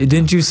hate us, right?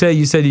 Didn't you say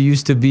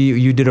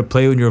you did a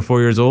play when you were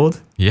 4 years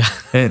old? Yeah.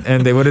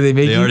 And what did they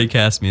make They you? already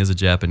cast me as a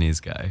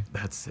Japanese guy.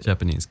 That's it.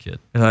 Japanese kid.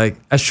 And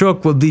like,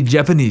 Ashok will be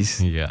Japanese.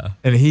 Yeah.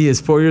 And he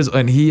is 4 years old,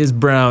 and he is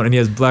brown, and he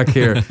has black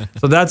hair.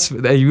 So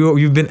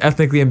you've been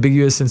ethnically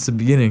ambiguous since the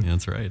beginning. Yeah,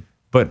 that's right.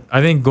 But I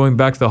think going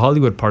back to the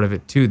Hollywood part of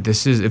it too,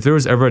 if there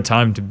was ever a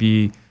time to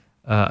be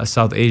a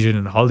South Asian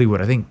in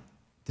Hollywood, I think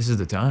this is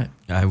the time.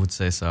 I would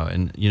say so.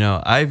 And,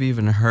 I've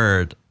even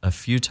heard a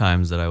few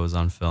times that I was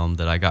on film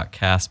that I got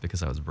cast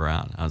because I was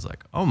brown. I was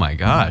like, oh my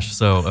gosh.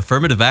 So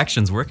affirmative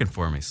action's working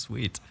for me.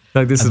 Sweet.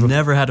 Like I've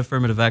never had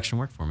affirmative action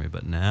work for me,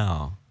 but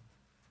now,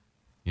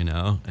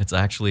 it's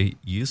actually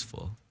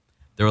useful.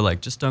 They were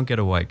like, just don't get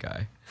a white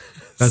guy.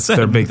 That's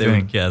their big they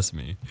thing. Would cast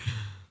me.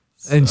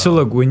 And so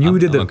look, when you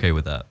I'm okay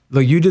with that.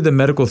 Look, you did the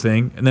medical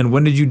thing, and then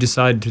when did you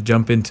decide to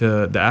jump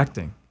into the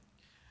acting?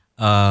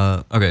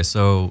 Okay,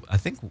 so I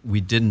think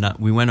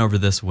we went over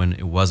this when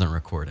it wasn't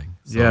recording.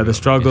 So yeah, the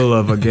struggle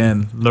of,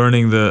 again,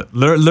 learning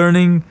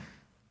the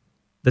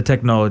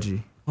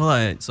technology.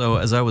 Well, so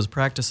as I was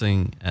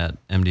practicing at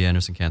MD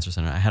Anderson Cancer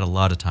Center, I had a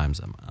lot of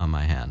times on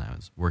my hand. I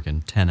was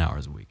working 10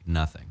 hours a week,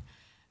 nothing.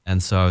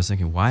 And so I was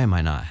thinking, why am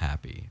I not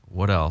happy?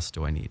 What else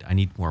do I need? I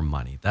need more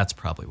money. That's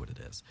probably what it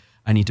is.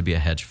 I need to be a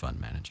hedge fund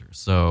manager.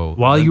 So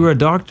while you were a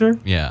doctor?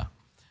 Yeah.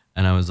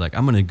 And I was like,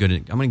 I'm gonna get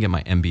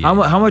my MBA.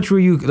 How much were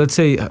you, let's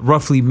say,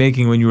 roughly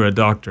making when you were a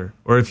doctor,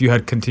 or if you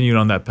had continued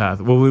on that path?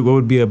 What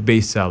would be a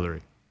base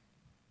salary?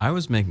 I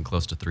was making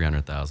close to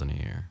 $300,000 a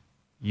year.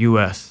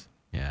 U.S.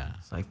 Yeah.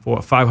 It's like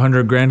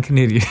 500 grand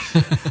Canadian.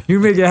 You're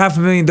making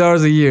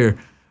 $500,000 a year.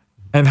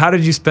 And how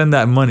did you spend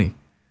that money?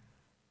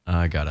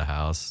 I got a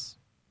house.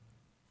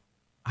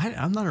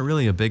 I'm not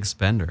really a big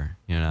spender,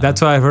 you know.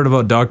 That's why I've heard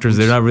about doctors.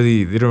 They don't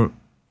really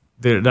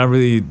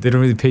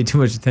pay too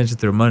much attention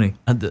to their money.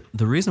 And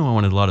the reason why I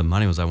wanted a lot of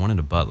money was I wanted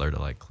a butler to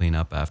like clean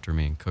up after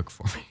me and cook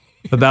for me.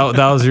 But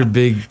that was your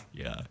big.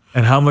 Yeah.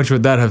 And how much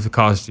would that have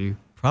cost you?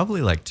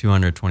 Probably like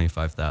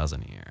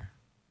 $225,000 a year.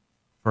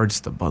 For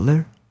just a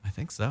butler? I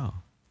think so.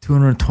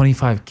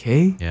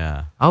 $225K?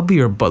 Yeah. I'll be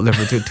your butler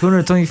for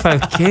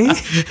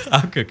 $225K.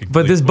 I'll cook.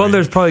 But this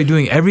butler's probably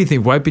doing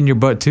everything, wiping your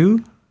butt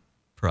too.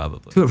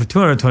 Probably. For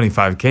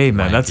 $225K,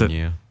 man.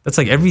 That's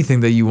like everything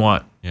that you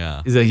want.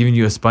 Yeah. Is that giving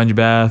you a sponge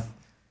bath?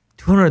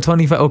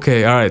 $225.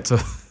 Okay, all right. So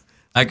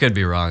I could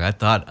be wrong. I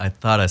thought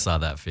I saw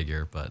that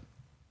figure, but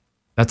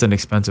that's an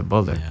expensive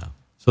butler. yeah.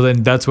 So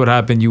then that's what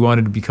happened. You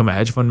wanted to become a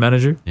hedge fund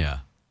manager? Yeah.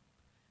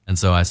 And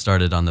so I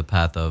started on the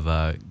path of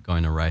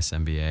going to Rice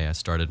MBA. I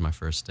started my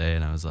first day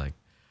and I was like,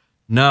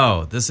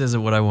 no, this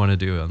isn't what I want to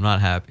do. I'm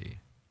not happy.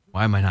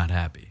 Why am I not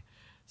happy?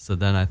 So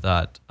then I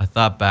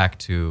thought back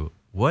to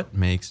what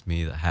makes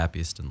me the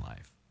happiest in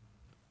life.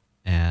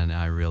 And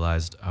I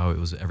realized, it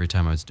was every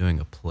time I was doing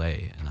a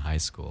play in high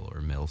school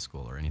or middle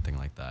school or anything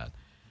like that.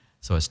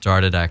 So I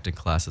started acting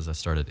classes. I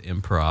started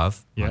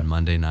improv on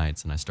Monday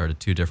nights, and I started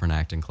 2 different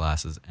acting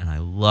classes, and I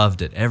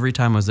loved it. Every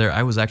time I was there,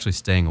 I was actually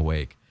staying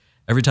awake.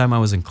 Every time I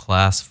was in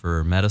class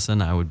for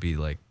medicine, I would be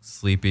like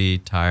sleepy,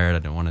 tired. I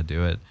didn't want to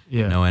do it.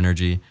 Yeah. No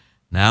energy.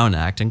 Now in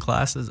acting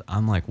classes,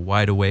 I'm like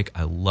wide awake.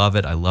 I love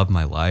it. I love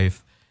my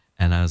life.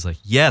 And I was like,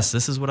 yes,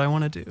 this is what I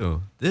want to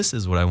do. This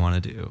is what I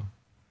want to do.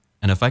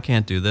 And if I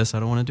can't do this, I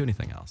don't want to do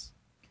anything else.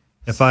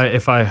 If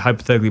I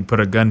hypothetically put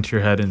a gun to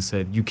your head and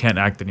said, you can't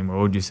act anymore,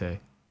 what would you say?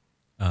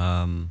 Say,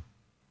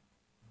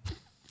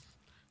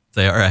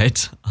 all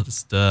right, I'll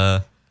just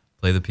play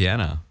the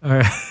piano. All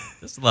right.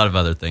 There's a lot of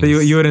other things. So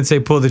you wouldn't say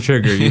pull the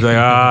trigger. You'd be like,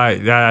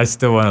 I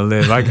still want to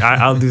live.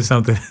 I'll do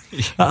something.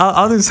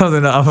 I'll do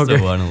something. I'm okay.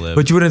 Still want to live.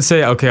 But you wouldn't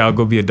say, okay, I'll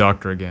go be a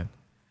doctor again.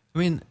 I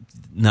mean,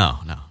 no.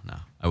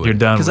 I wouldn't. You're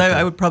done because with it.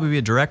 I would probably be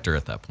a director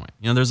at that point.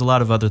 You know, there's a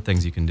lot of other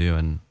things you can do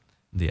in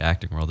the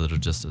acting world that are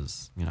just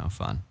as,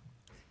 fun.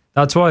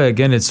 That's why,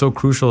 again, it's so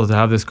crucial to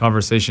have this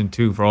conversation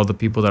too for all the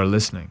people that are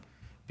listening,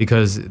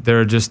 because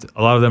they're just,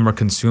 a lot of them are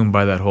consumed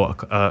by that whole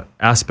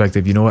aspect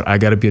of, you know what, I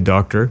got to be a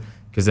doctor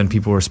because then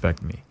people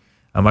respect me.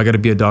 I got to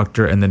be a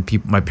doctor and then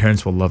my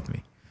parents will love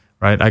me,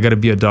 right? I got to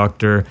be a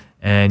doctor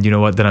and you know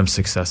what, then I'm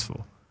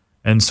successful.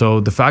 And so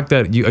the fact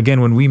that you,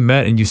 again, when we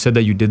met and you said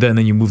that you did that and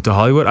then you moved to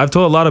Hollywood, I've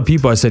told a lot of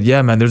people, I said,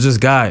 yeah, man, there's this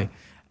guy,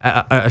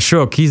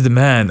 Ashok, he's the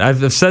man.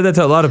 I've said that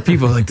to a lot of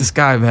people, like this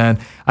guy, man.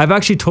 I've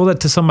actually told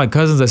that to some of my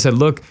cousins. I said,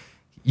 look,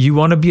 you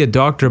want to be a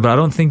doctor, but I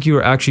don't think you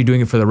are actually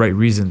doing it for the right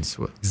reasons.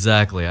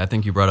 Exactly. I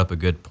think you brought up a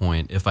good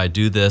point. If I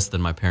do this,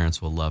 then my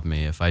parents will love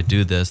me. If I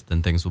do this,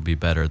 then things will be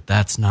better.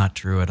 That's not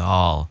true at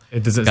all.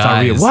 It doesn't.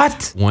 Guys, it's not real.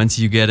 What? Once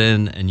you get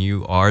in and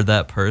you are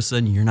that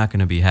person, you're not going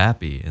to be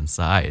happy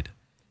inside.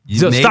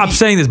 Stop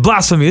saying this.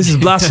 Blasphemy. This is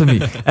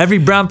blasphemy. Every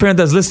brown parent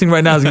that's listening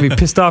right now is going to be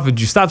pissed off at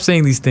you. Stop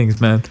saying these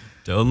things, man.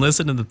 Don't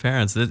listen to the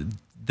parents.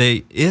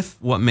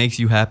 If what makes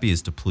you happy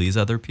is to please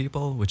other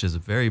people, which is a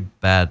very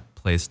bad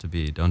place to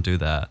be, don't do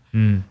that.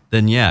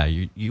 Then yeah,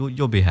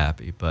 you'll be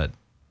happy. But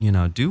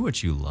do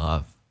what you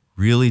love.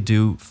 Really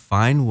do.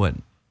 Find what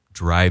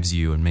drives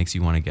you and makes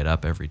you want to get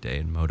up every day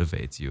and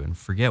motivates you, and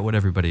forget what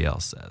everybody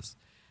else says.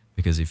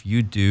 Because if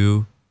you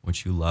do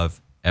what you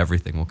love,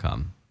 everything will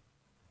come.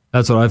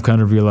 That's what I've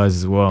kind of realized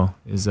as well,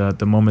 is that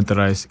the moment that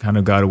I kind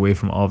of got away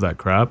from all of that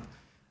crap,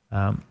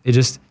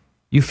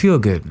 you feel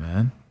good,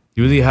 man.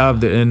 You really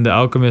have in The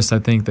Alchemist, I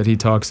think that he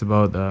talks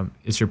about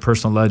it's your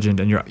personal legend,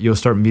 and you'll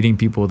start meeting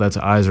people that's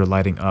eyes are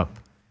lighting up.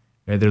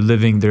 Right? They're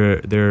living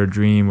their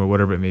dream or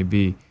whatever it may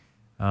be.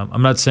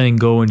 I'm not saying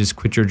go and just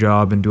quit your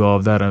job and do all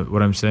of that.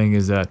 What I'm saying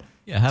is that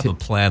have a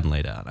plan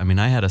laid out. I mean,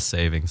 I had a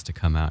savings to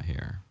come out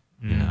here.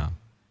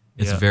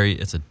 It's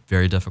a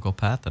very difficult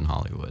path in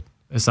Hollywood.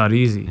 It's not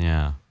easy.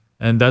 Yeah.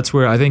 And that's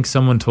where I think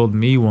someone told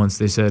me once,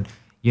 they said,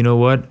 you know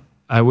what?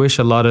 I wish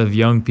a lot of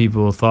young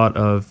people thought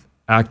of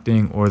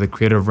acting or the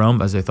creative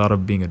realm as they thought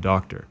of being a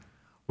doctor,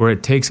 where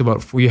it takes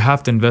you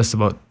have to invest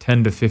about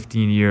 10 to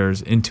 15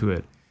 years into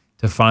it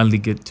to finally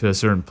get to a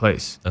certain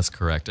place. That's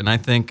correct. And I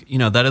think,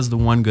 that is the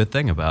one good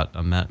thing about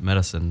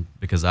medicine,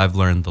 because I've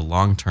learned the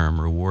long-term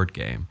reward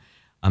game.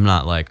 I'm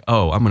not like,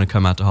 I'm going to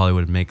come out to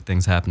Hollywood and make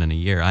things happen in a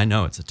year. I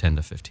know it's a 10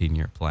 to 15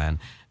 year plan,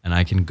 and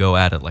I can go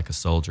at it like a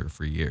soldier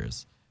for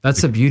years.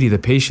 That's the beauty, the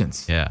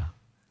patience. Yeah.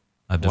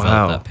 I've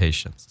developed that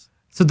patience.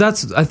 So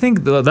I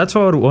think that's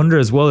what I would wonder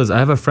as well, is I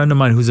have a friend of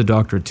mine who's a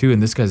doctor too,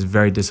 and this guy's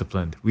very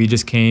disciplined. We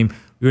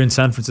were in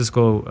San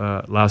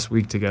Francisco last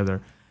week together,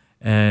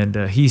 and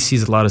he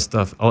sees a lot of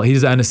stuff.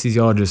 He's an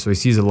anesthesiologist, so he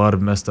sees a lot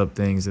of messed up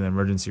things in the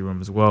emergency room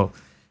as well.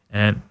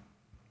 And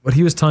what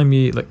he was telling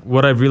me, like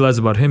what I've realized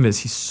about him is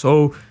he's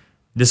so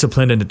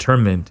disciplined and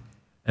determined.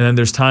 And then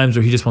there's times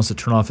where he just wants to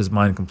turn off his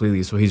mind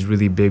completely. So he's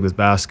really big with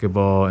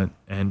basketball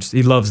and just,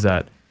 he loves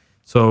that.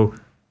 So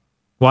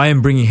why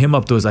I'm bringing him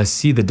up though is I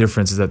see the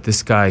difference is that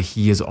this guy,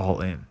 he is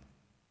all in.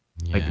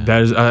 Yeah. Like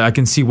that is, I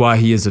can see why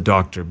he is a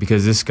doctor,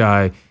 because this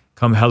guy,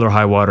 come hell or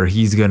high water,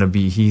 he's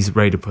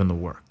ready to put in the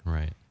work.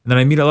 Right. And then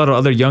I meet a lot of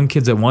other young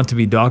kids that want to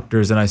be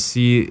doctors, and I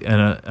see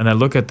and I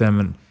look at them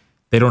and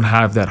they don't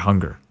have that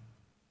hunger.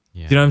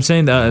 Yeah. You know what I'm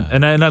saying?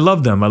 And I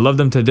love them. I love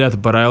them to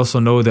death, but I also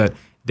know that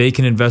they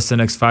can invest the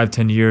next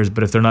 5-10 years,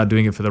 but if they're not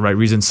doing it for the right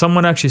reason.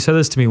 Someone actually said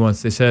this to me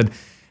once. They said,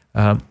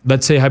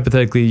 let's say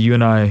hypothetically you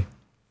and I,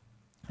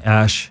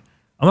 Ash,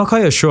 I'm gonna call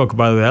you Ashok,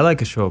 by the way. I like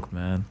Ashok,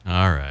 man.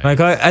 All right. Like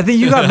I think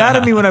you got mad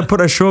at me when I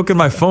put Ashok in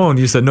my phone.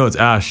 You said no, it's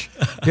Ash.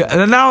 Yeah,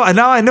 and now I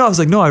know. I was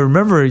like, no, I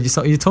remember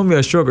you told me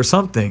Ashok or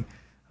something.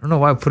 I don't know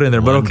why I put it in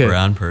there, One but okay.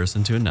 brown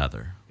person to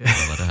another. We'll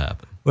let it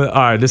happen. Well,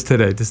 all right, just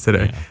today.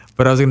 Yeah.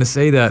 But I was gonna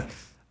say that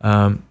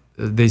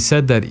they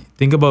said that,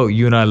 think about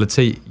you and I. Let's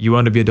say you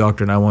wanted to be a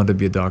doctor and I wanted to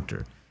be a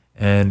doctor,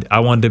 and I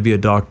wanted to be a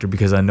doctor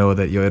because I know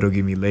that it'll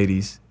give me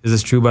ladies. Is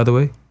this true, by the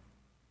way?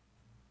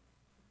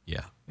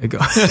 Yeah. Okay,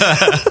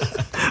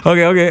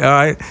 all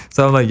right.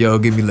 So I'm like, it'll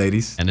give me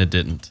ladies. And it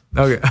didn't.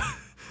 Okay.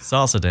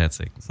 Salsa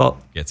dancing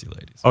gets you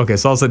ladies. Okay,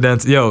 salsa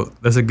dance.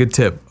 That's a good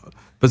tip.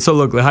 But so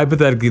look, like,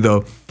 hypothetically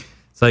though,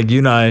 it's like you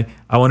and I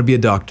want to be a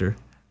doctor.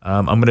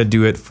 I'm going to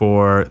do it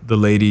for the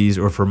ladies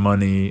or for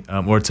money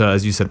or to,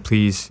 as you said,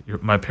 please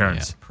my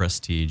parents. Yeah,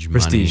 prestige,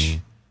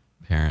 money,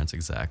 parents,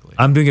 exactly.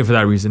 I'm doing it for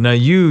that reason. Now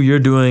you're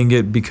doing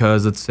it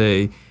because, let's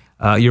say,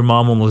 your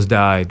mom almost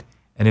died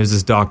and it was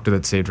this doctor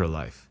that saved her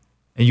life.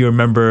 And you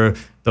remember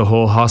the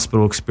whole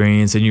hospital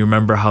experience, and you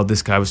remember how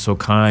this guy was so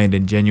kind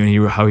and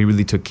genuine, how he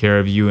really took care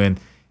of you, and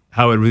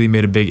how it really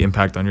made a big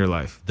impact on your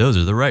life. Those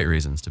are the right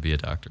reasons to be a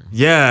doctor.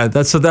 Yeah,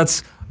 that's what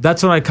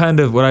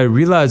I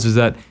realized was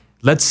that,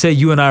 let's say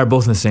you and I are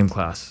both in the same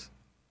class.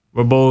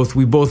 We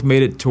both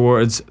made it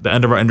towards the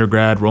end of our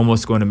undergrad. We're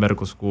almost going to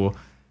medical school.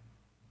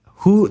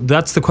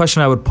 That's the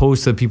question I would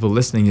pose to the people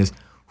listening is,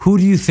 who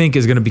do you think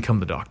is going to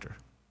become the doctor?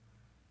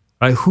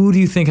 Right? Who do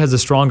you think has a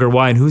stronger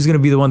why, and who's going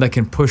to be the one that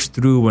can push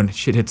through when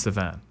shit hits the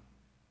fan?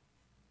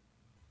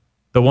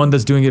 The one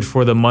that's doing it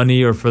for the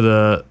money or for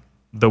the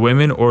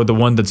women, or the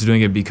one that's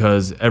doing it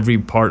because every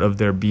part of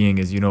their being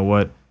is, you know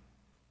what?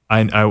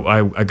 I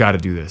got to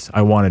do this.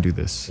 I want to do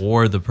this.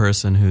 Or the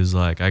person who's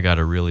like, I got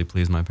to really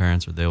please my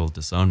parents or they will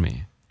disown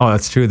me. Oh,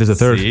 that's true. There's a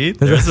third. See?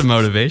 There's a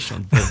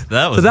motivation.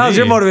 That was was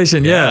your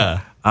motivation.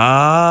 Yeah.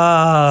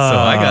 Ah. So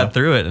I got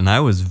through it and I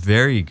was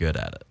very good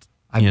at it.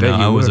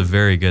 I was a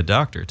very good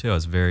doctor too.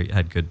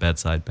 Had good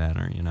bedside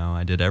manner.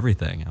 I did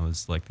everything. I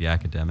was like the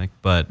academic,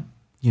 but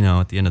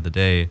at the end of the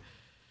day,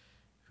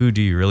 who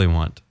do you really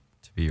want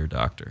to be your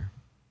doctor?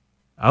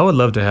 I would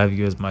love to have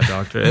you as my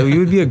doctor.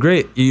 You would be a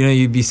great.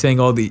 You'd be saying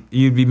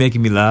you'd be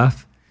making me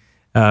laugh.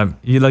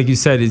 Like you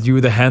said, you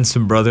were the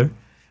handsome brother,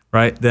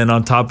 right? Then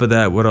on top of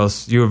that, what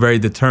else? You were very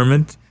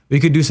determined. We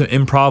could do some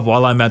improv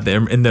while I'm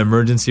in the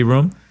emergency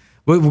room.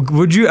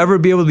 Would you ever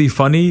be able to be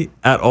funny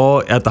at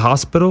all at the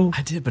hospital?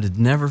 I did, but it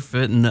never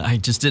fit in. I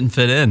just didn't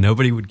fit in.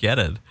 Nobody would get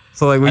it.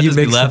 So like, I'd just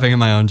be laughing at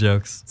my own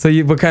jokes. So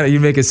you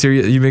make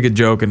a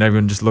joke and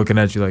everyone just looking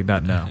at you like,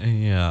 not now.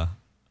 Yeah,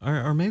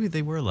 or maybe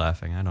they were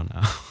laughing. I don't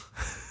know.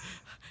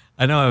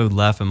 I know I would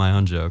laugh at my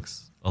own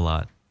jokes a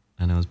lot,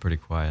 and it was pretty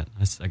quiet.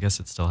 I guess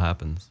it still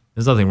happens.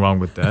 There's nothing wrong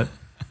with that.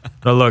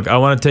 Now look, I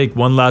want to take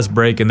one last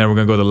break, and then we're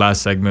going to go to the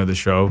last segment of the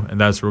show, and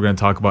that's where we're going to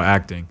talk about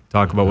acting,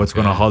 talk about what's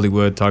going on in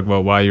Hollywood, talk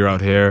about why you're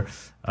out here,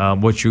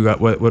 what you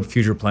got, what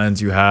future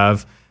plans you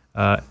have,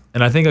 and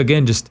I think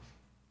again,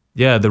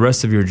 the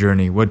rest of your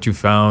journey, what you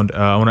found.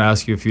 I want to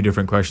ask you a few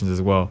different questions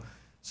as well.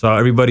 So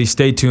everybody,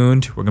 stay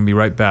tuned. We're going to be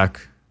right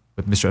back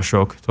with Mr. Ash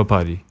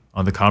Tholpady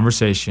on The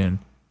Khanversation,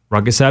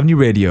 Ruckus Avenue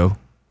Radio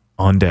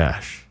on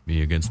Dash.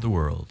 Me against the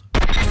world.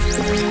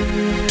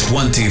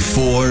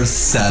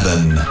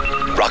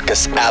 24/7.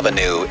 Ruckus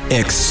Avenue,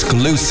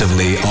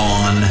 exclusively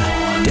on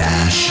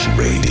Dash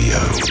Radio.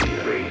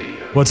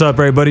 What's up,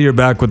 everybody? You're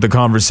back with The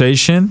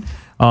Khanversation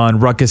on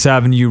Ruckus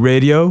Avenue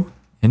Radio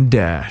and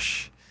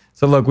Dash.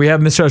 So look, we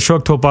have Mr. Ash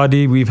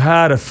Tholpady. We've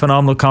had a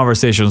phenomenal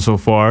conversation so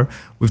far.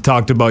 We've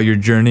talked about your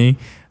journey,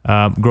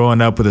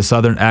 growing up with a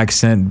Southern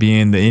accent,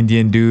 being the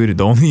Indian dude,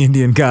 the only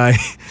Indian guy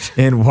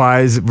in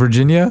Wise,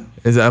 Virginia.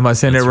 Am I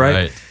saying That's it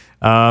right?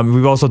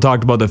 We've also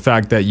talked about the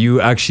fact that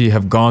you actually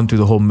have gone through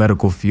the whole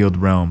medical field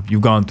realm.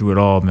 You've gone through it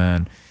all,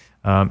 man.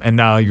 And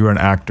now you're an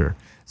actor.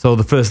 So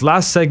for this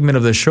last segment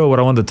of the show, what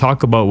I wanted to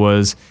talk about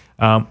was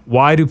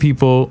why do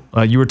people,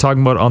 you were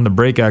talking about on the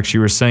break, actually,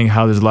 you were saying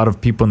how there's a lot of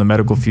people in the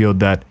medical field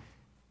that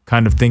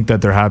kind of think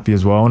that they're happy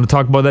as well. I want to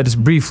talk about that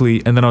just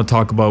briefly, and then I'll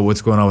talk about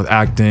what's going on with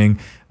acting,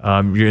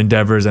 your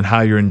endeavors, and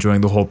how you're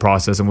enjoying the whole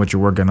process and what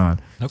you're working on.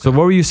 Okay. So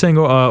what were you saying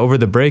over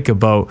the break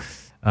about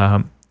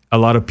a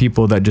lot of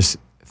people that just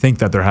think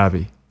that they're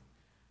happy?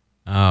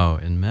 Oh,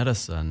 in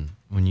medicine,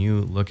 when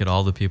you look at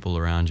all the people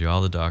around you,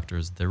 all the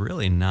doctors, they're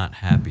really not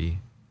happy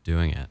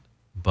doing it.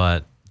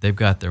 But they've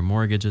got their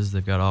mortgages,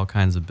 they've got all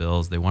kinds of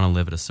bills. They want to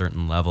live at a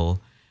certain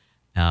level,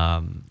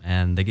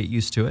 and they get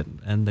used to it,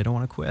 and they don't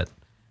want to quit.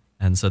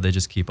 And so they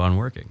just keep on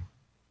working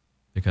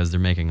because they're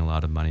making a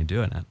lot of money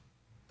doing it.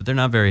 But they're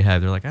not very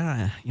happy. They're like,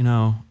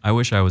 I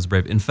wish I was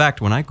brave. In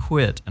fact, when I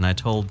quit and I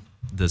told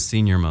the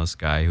senior most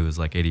guy who was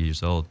like 80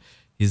 years old,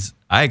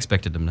 I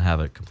expected him to have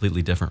a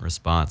completely different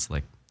response,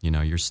 like,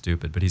 you're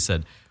stupid. But he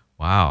said,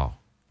 wow,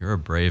 you're a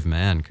brave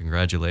man.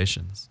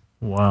 Congratulations.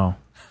 Wow.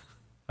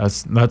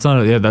 That's not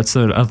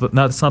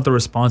the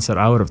response that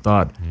I would have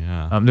thought.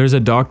 Yeah. There's a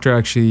doctor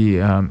actually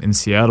in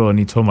Seattle, and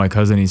he told my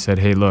cousin, he said,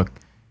 hey, look,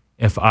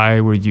 if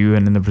I were you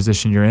and in the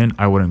position you're in,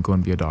 I wouldn't go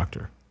and be a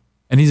doctor.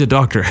 And he's a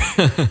doctor.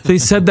 So he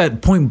said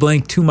that point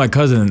blank to my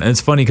cousin. And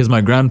it's funny because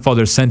my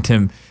grandfather sent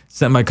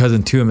my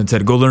cousin to him and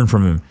said, go learn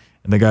from him.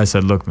 And the guy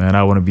said, look, man,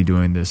 I want to be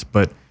doing this.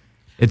 But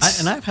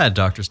and I've had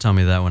doctors tell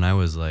me that when I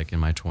was like in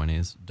my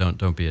 20s,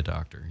 don't be a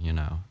doctor,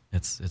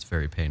 It's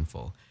very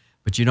painful.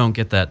 But you don't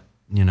get that,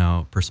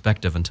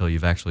 perspective until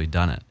you've actually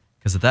done it.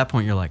 Because at that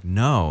point you're like,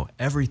 no,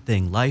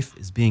 life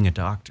is being a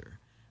doctor.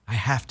 I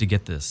have to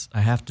get this.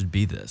 I have to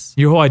be this.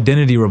 Your whole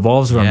identity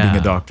revolves around being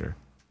a doctor.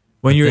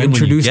 When you're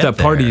introduced at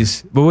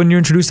parties, too,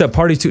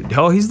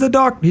 he's the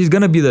doc. He's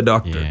gonna be the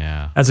doctor.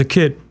 Yeah. As a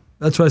kid,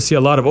 that's what I see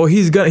a lot of. He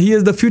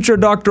is the future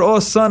doctor. Oh,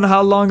 son,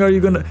 how long are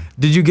you gonna?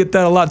 Did you get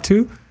that a lot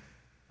too?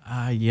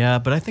 Yeah,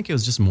 but I think it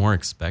was just more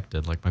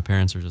expected. Like my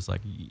parents are just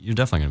like, you're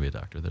definitely gonna be a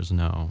doctor. There's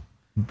no.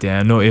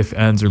 Damn, no ifs,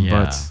 ands, or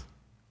buts.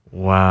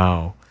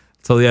 Wow.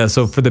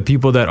 So for the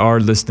people that are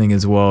listening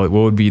as well,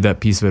 what would be that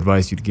piece of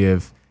advice you'd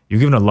give? You've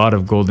given a lot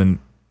of golden,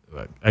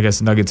 I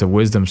guess, nuggets of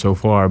wisdom so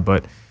far,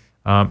 but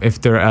if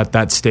they're at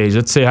that stage,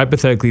 let's say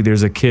hypothetically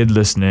there's a kid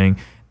listening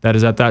that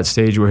is at that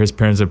stage where his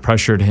parents have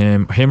pressured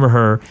him or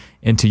her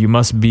into you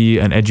must be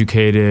an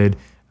educated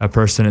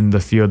person in the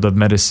field of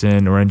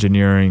medicine or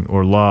engineering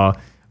or law,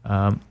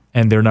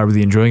 and they're not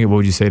really enjoying it, what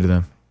would you say to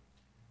them?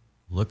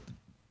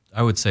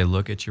 I would say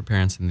look at your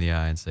parents in the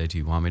eye and say, do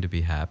you want me to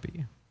be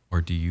happy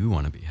or do you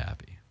want to be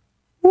happy?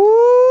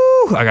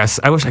 Woo!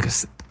 I wish I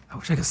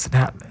could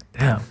snap,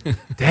 man.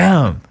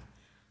 Damn.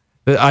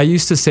 But I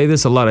used to say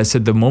this a lot. I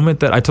said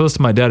I told this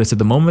to my dad, I said,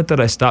 the moment that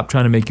I stopped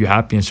trying to make you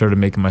happy and started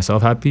making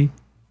myself happy,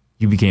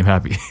 you became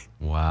happy.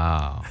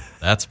 Wow.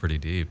 That's pretty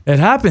deep. It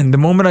happened. The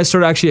moment I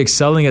started actually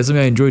excelling at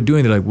something I enjoyed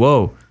doing, they're like,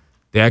 whoa,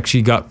 they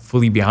actually got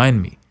fully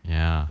behind me.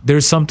 Yeah.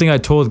 There's something I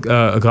told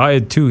a guy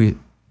too,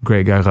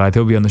 great guy,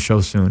 he'll be on the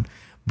show soon.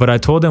 But I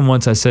told him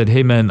once, I said,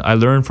 hey man, I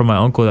learned from my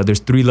uncle that there's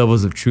 3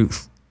 levels of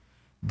truth.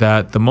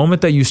 That the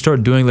moment that you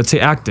start doing, let's say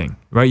acting,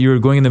 right? You're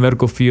going in the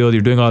medical field,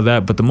 you're doing all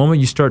that, but the moment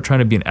you start trying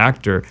to be an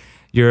actor,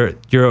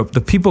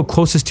 the people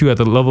closest to you at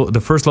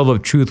the first level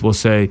of truth will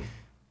say,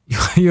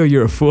 yo,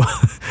 you're a fool.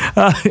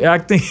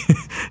 Acting,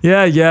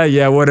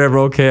 yeah, whatever,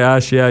 okay,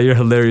 Ash, yeah, you're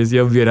hilarious,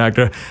 you'll be an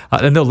actor.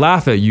 And they'll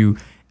laugh at you.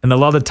 And a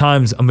lot of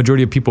times, a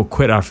majority of people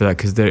quit after that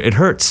because it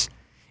hurts.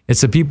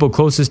 It's the people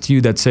closest to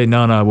you that say,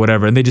 no,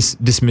 whatever, and they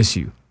just dismiss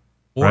you.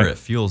 Or right? It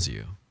fuels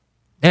you.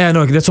 Yeah,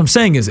 no, that's what I'm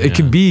saying is it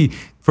can be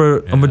for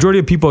a majority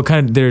of people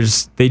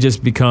they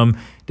just become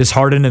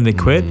disheartened and they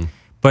quit,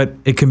 but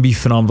it can be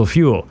phenomenal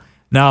fuel.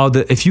 Now,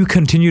 if you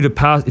continue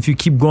to if you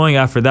keep going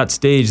after that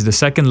stage, the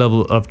second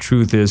level of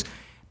truth is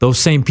those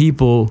same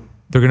people,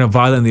 they're going to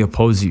violently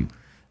oppose you.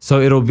 So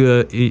it'll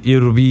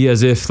be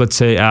as if, let's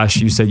say, Ash,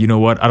 you said, you know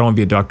what, I don't want to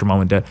be a doctor,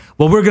 mom and dad.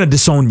 Well, we're going to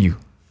disown you.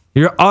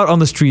 You're out on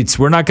the streets.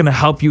 We're not going to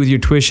help you with your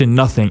tuition,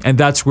 nothing. And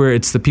that's where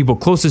it's the people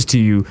closest to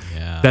you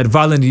that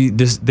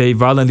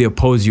violently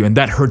oppose you, and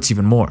that hurts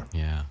even more.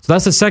 Yeah. So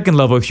that's the second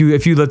level. If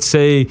you let's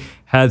say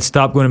had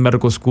stopped going to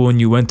medical school and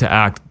you went to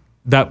act,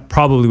 that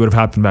probably would have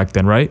happened back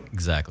then, right?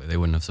 Exactly. They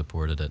wouldn't have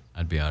supported it.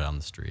 I'd be out on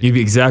the street.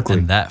 Exactly.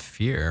 And that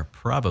fear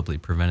probably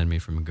prevented me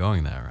from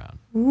going that route.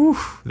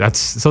 Oof.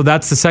 That's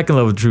the second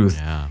level of truth.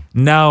 Yeah.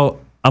 Now,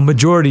 a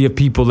majority of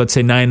people, let's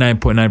say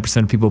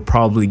 99.9% of people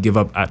probably give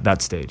up at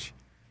that stage.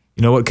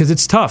 You know what? Because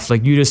it's tough.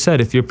 Like you just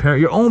said, if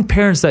your own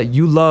parents that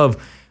you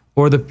love,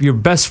 or your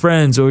best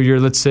friends, or your,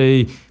 let's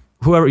say,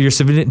 whoever, your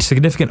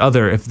significant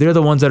other, if they're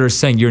the ones that are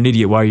saying, you're an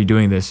idiot, why are you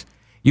doing this?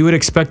 You would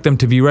expect them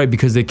to be right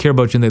because they care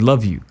about you and they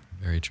love you.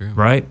 Very true.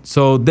 Right?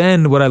 So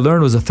then what I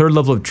learned was the third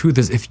level of truth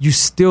is if you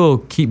still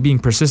keep being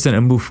persistent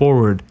and move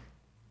forward,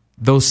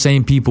 those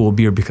same people will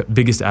be your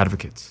biggest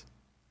advocates.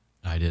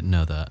 I didn't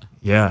know that.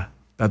 Yeah.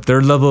 That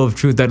third level of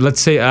truth that, let's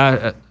say,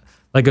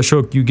 like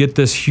Ashok, you get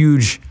this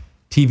huge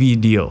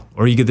TV deal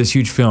or you get this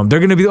huge film.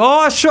 They're going to be,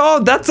 oh,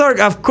 Ashok, that's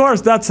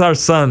our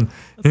son.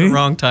 That's the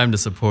wrong time to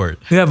support.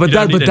 Yeah, but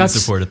that's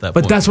support at that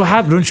point. But that's what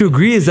happened. Don't you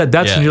agree? Is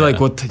that's when you're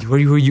like, what?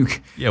 Where were you?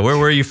 Yeah, where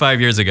were you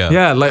 5 years ago?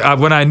 Yeah, like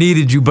when I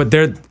needed you, but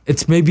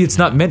it's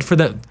not meant for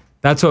that.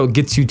 That's what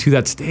gets you to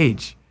that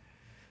stage.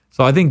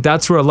 So I think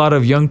that's where a lot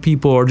of young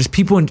people, or just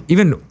people,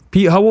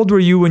 how old were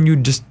you when you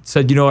just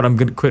said, you know what, I'm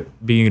going to quit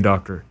being a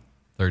doctor?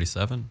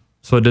 37.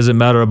 So it doesn't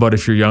matter about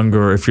if you're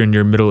younger or if you're in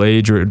your middle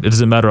age, or it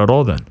doesn't matter at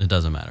all then? It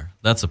doesn't matter.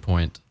 That's a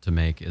point to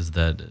make, is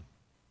that it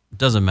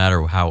doesn't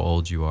matter how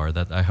old you are.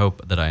 That I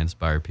hope that I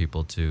inspire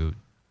people to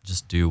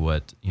just do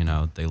what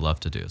they love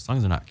to do, as long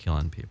as they're not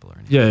killing people or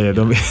anything. Yeah.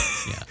 Don't be,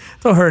 Yeah.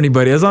 don't hurt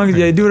anybody. As long as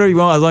you do whatever you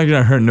want, as long as you're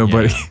not hurting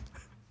nobody. Yeah.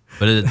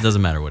 But it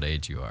doesn't matter what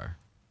age you are.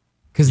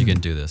 Because You can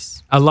do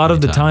this. a lot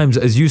of the anytime. times,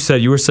 as you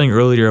said, you were saying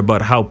earlier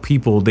about how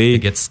people They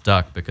get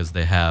stuck because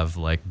they have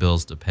like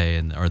bills to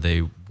pay, or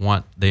they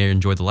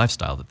enjoy the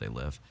lifestyle that they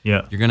live.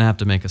 Yeah. You're gonna have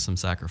to make some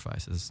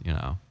sacrifices,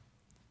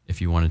 if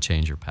you want to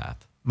change your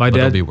path. My But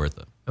it'll dad- be worth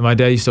it. My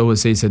dad used to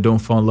always say, he said, don't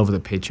fall in love with a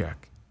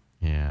paycheck.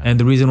 Yeah. And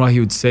the reason why he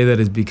would say that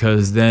is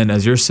because then,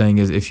 as you're saying,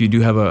 is if you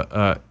do have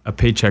a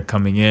paycheck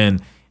coming in,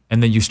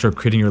 and then you start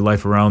creating your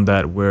life around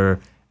that, where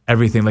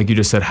everything, like you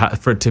just said,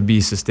 for it to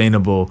be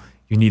sustainable,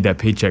 you need that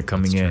paycheck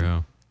coming That's in.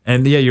 true.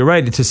 And yeah, you're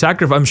right. To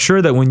sacrifice, I'm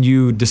sure that when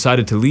you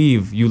decided to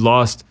leave, you're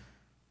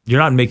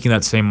not making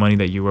that same money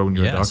that you were when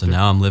you were a doctor. So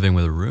now I'm living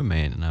with a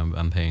roommate, and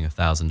I'm paying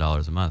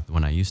 $1,000 a month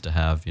when I used to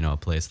have a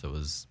place that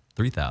was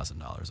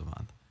 $3,000 a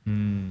month.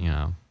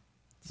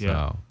 So,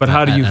 Yeah. But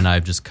how do you? And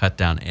I've just cut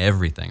down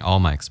everything. All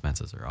my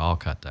expenses are all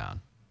cut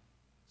down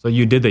So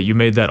you did that. You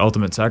made that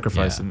ultimate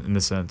sacrifice Yeah. in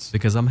the sense.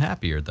 because I'm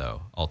happier,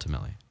 though.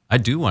 Ultimately, I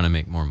do want to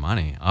make more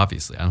money.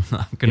 Obviously, I'm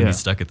not going to Yeah. be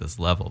stuck at this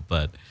level,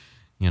 but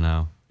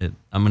I'm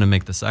going to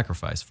make the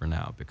sacrifice for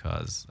now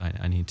because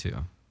I need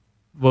to.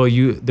 Well,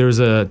 there's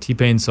a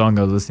T-Pain song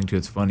I was listening to.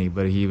 It's funny,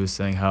 but he was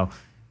saying how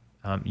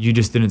you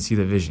just didn't see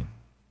the vision.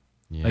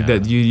 Yeah. Like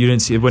that, you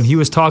didn't see it. When he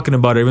was talking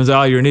about it, everyone's like,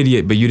 oh, you're an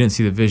idiot, but you didn't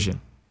see the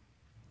vision.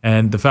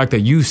 And the fact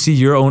that you see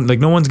your own, like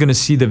no one's going to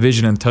see the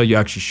vision until you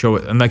actually show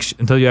it,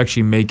 until you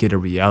actually make it a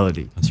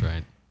reality. That's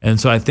right. And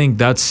so I think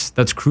that's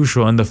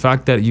crucial. And the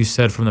fact that you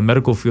said from the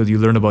medical field, you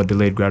learned about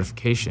delayed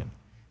gratification,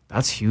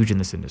 that's huge in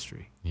this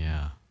industry.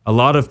 Yeah. A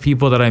lot of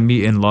people that I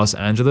meet in Los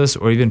Angeles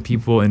or even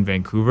people in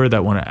Vancouver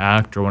that want to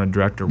act or want to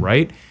direct or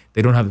write,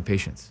 they don't have the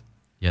patience.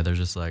 Yeah, they're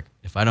just like,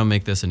 if I don't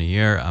make this in a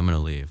year, I'm gonna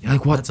leave. You're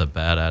like, what? That's a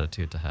bad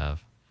attitude to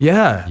have.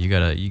 Yeah.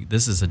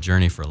 This is a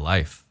journey for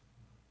life.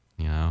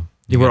 Yeah,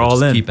 You we're gotta all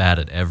just in. Keep at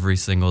it every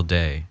single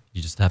day.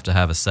 You just have to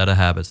have a set of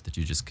habits that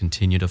you just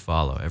continue to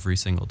follow every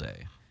single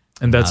day.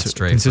 And Not that's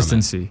stray from it.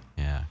 consistency.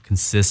 Yeah,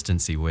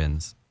 consistency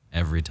wins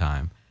every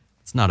time.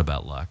 It's not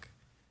about luck.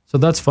 So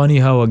that's funny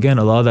how, again,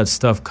 a lot of that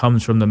stuff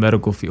comes from the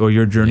medical field or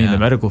your journey in Yeah. the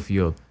medical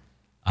field.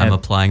 I'm And-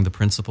 applying the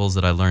principles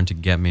that I learned to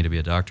get me to be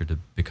a doctor to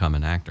become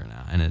an actor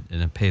now, and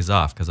it pays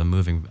off because I'm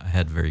moving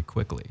ahead very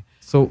quickly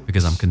So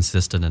because I'm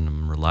consistent and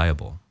I'm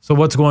reliable. So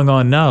what's going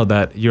on now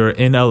that you're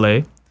in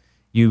LA,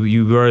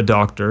 you were a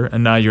doctor,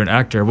 and now you're an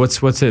actor?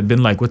 What's it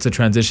been like? What's the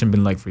transition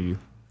been like for you?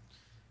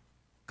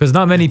 Because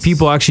not many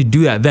people actually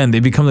do that. Then they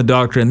become the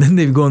doctor, and then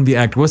they go and be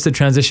actor. What's the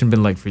transition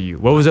been like for you?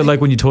 What was it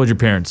like when you told your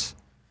parents?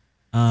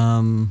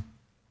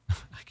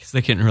 I guess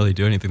they couldn't really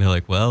do anything. They're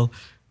like, well,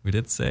 we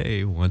did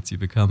say once you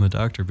become a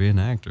doctor, be an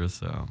actor.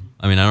 So,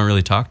 I mean, I don't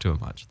really talk to them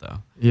much, though.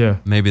 Yeah.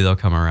 Maybe they'll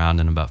come around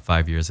in about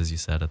 5 years, as you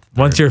said. At the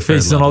Once your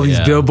face is on all these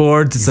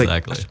billboards, it's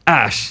exactly. like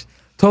Ash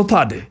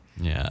Tholpady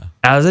Yeah.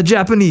 as a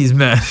Japanese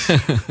man.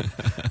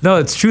 No,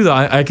 it's true though.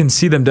 I can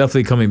see them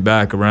definitely coming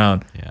back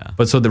around. Yeah.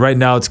 But so right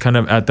now it's kind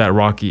of at that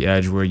rocky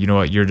edge where you know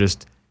what, you're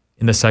just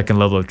in the second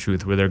level of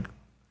truth where they're,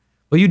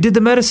 well, you did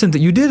the medicine that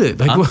you did it.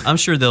 Like what? I'm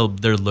sure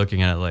they're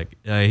looking at it like,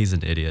 he's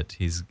an idiot.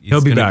 He'll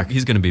be back.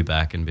 He's going to be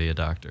back and be a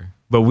doctor.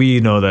 But we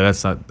know that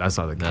that's not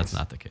the case. That's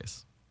not the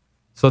case.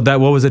 So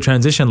what was the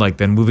transition like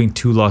then, moving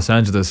to Los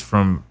Angeles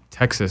from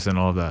Texas and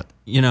all of that?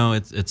 You know,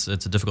 it's a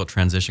difficult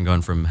transition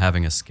going from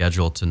having a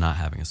schedule to not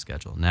having a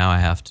schedule. Now I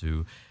have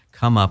to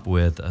come up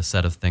with a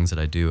set of things that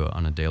I do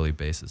on a daily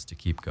basis to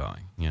keep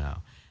going, you know.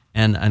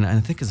 And I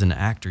think as an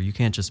actor, you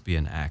can't just be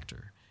an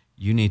actor.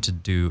 You need to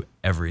do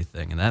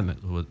everything, and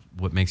that's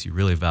what makes you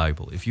really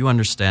valuable. If you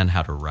understand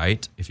how to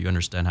write, if you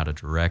understand how to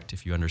direct,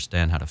 if you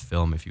understand how to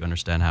film, if you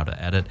understand how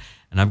to edit,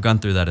 and I've gone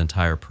through that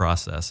entire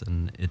process,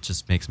 and it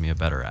just makes me a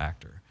better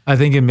actor. I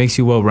think it makes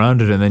you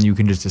well-rounded, and then you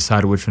can just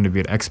decide which one to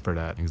be an expert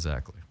at.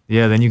 Exactly.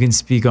 Yeah, then you can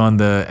speak on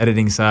the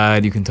editing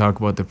side. You can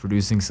talk about the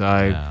producing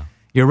side. Yeah.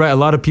 You're right. A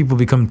lot of people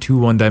become too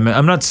one-dimensional.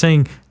 I'm not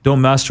saying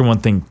don't master one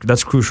thing.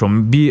 That's crucial.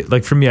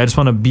 For me, I just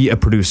want to be a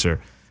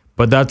producer.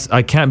 But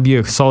I can't be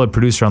a solid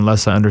producer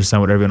unless I understand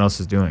what everyone else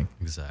is doing.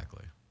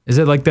 Exactly. Is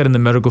it like that in the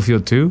medical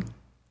field too?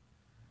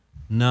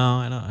 No,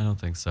 I don't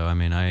think so. I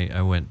mean,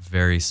 I went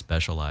very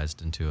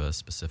specialized into a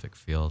specific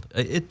field.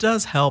 It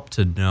does help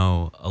to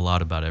know a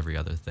lot about every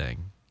other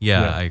thing.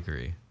 Yeah. I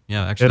agree.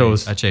 Yeah, actually,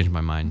 I changed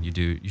my mind.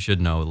 You should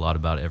know a lot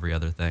about every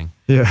other thing.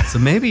 Yeah. So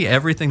maybe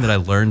everything that I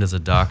learned as a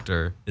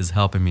doctor is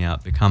helping me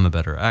out become a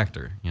better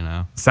actor, you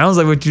know? Sounds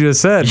like what you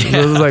just said. Yeah.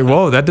 It was like,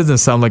 whoa, that doesn't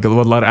sound like what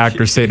a lot of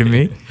actors say to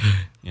me.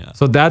 Yeah.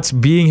 So that's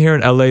being here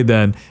in LA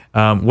then.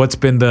 What's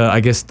been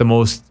the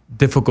most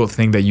difficult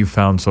thing that you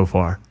found so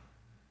far?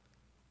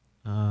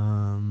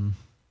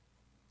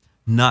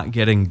 Not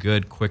getting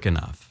good quick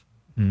enough.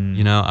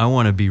 You know, I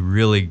want to be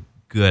really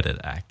good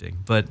at acting,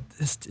 but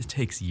it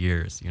takes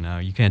years, you know?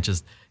 You can't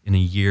just in a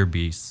year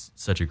be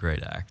such a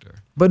great actor.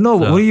 But no,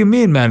 So- what do you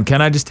mean, man? Can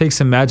I just take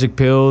some magic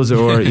pills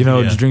or,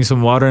 Yeah. just drink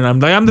some water and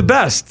I'm the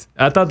best?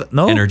 I thought,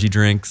 no. Energy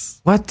drinks.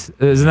 What?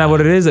 Isn't that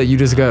what it is? That you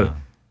just got,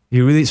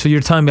 so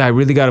you're telling me I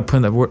really got to put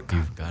in that work?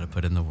 You've got to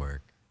put in the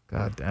work.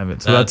 God damn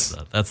it. So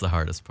That's the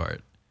hardest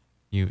part.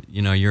 I'm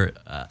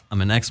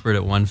an expert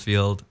at one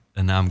field,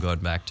 and now I'm going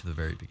back to the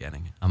very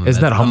beginning.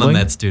 Isn't that humbling? I'm a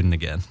med student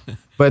again.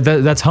 but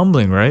that's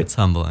humbling, right? It's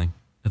humbling.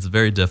 It's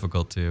very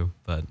difficult too,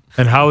 but.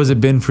 And how has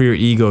it been for your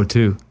ego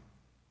too?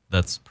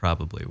 That's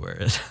probably where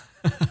it.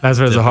 That's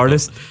where it's the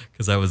hardest?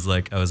 Because I was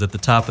at the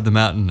top of the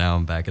mountain, now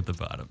I'm back at the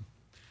bottom.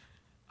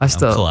 I'm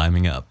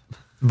climbing up.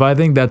 But I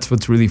think that's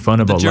what's really fun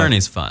about the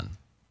journey's life. fun.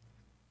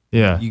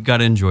 Yeah. You got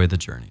to enjoy the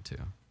journey too.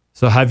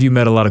 So have you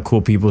met a lot of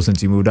cool people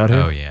since you moved out here?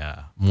 Oh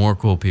yeah, more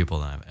cool people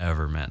than I've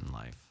ever met in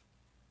life.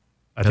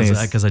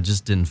 Because I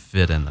just didn't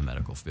fit in the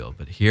medical field,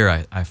 but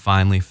here I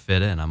finally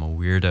fit in. I'm a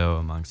weirdo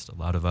amongst a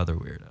lot of other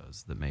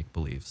weirdos that make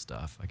believe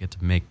stuff. I get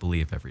to make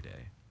believe every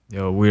day.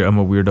 Yo, I'm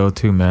a weirdo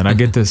too, man. I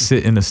get to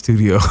sit in the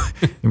studio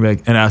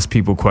and ask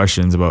people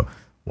questions about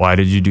why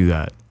did you do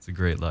that. It's a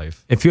great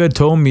life. If you had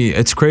told me,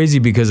 it's crazy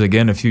because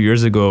again, a few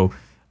years ago,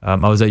 I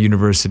was at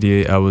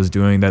university. I was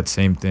doing that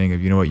same thing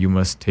of, you know what, you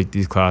must take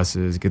these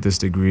classes, get this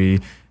degree,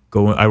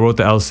 I wrote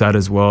the LSAT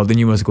as well. Then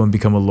you must go and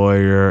become a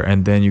lawyer,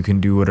 and then you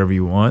can do whatever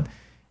you want.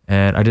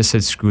 And I just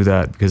said, screw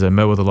that, because I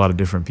met with a lot of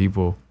different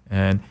people.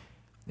 And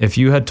if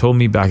you had told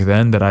me back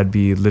then that I'd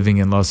be living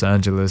in Los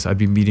Angeles, I'd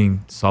be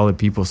meeting solid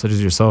people such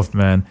as yourself,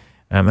 man,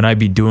 and I'd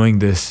be doing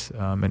this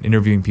and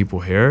interviewing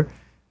people here.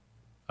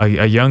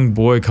 A young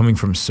boy coming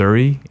from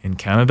Surrey in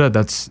Canada,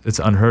 it's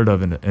unheard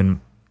of in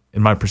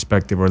my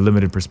perspective, or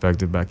limited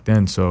perspective back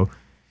then. So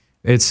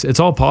it's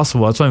all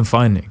possible. That's what I'm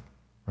finding,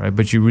 right?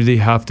 But you really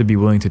have to be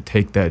willing to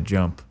take that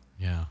jump.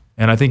 Yeah.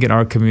 And I think in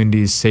our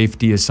communities,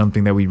 safety is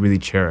something that we really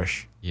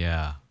cherish.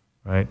 Yeah.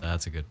 Right?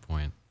 That's a good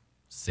point.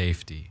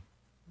 Safety.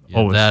 Yeah,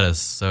 Always. that is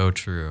so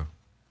true.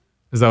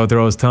 Is that what they're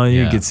always telling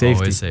you? Yeah, Get safety.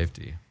 always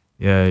safety.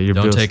 Yeah,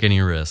 Don't take any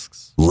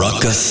risks.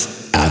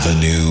 Ruckus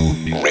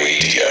Avenue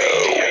Radio.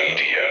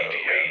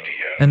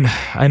 And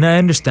I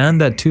understand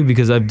that too,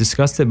 because I've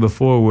discussed it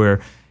before where,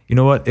 you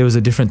know what, it was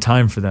a different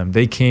time for them.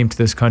 They came to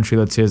this country,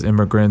 let's say as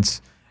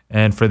immigrants,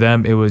 and for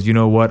them it was, you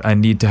know what, I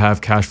need to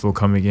have cash flow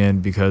coming in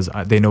because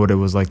they know what it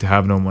was like to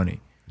have no money.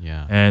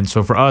 Yeah. And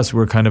so for us,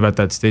 we're kind of at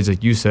that stage,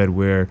 like you said,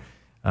 where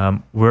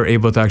we're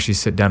able to actually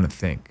sit down and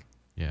think.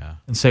 Yeah.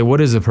 And say,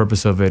 what is the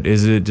purpose of it?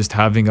 Is it just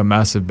having a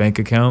massive bank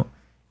account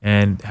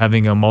and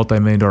having a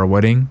multi-million-dollar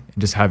wedding and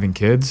just having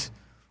kids?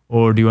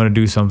 Or do you want to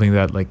do something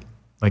that like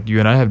you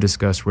and I have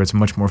discussed, where it's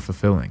much more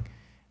fulfilling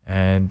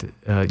and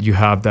you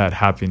have that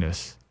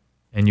happiness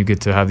and you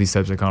get to have these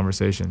types of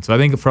conversations? So I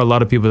think for a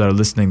lot of people that are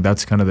listening,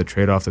 that's kind of the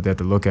trade-off that they have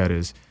to look at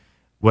is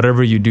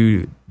whatever you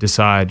do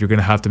decide, you're going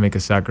to have to make a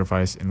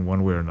sacrifice in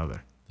one way or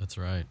another. That's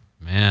right.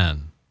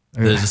 Man.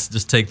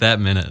 Just take that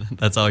minute.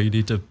 That's all you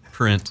need to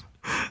print.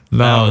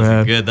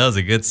 Man. That was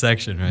a good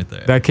section right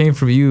there. That came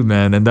from you,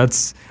 man. And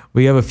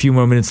we have a few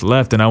more minutes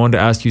left, and I wanted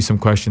to ask you some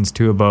questions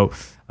too about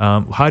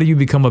how do you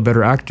become a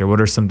better actor?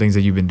 What are some things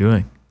that you've been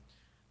doing?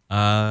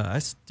 I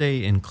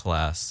stay in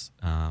class.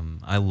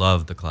 I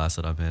love the class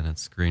that I'm in.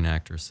 It's Screen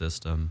Actor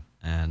System.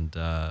 And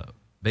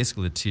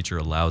basically the teacher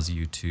allows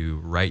you to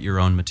write your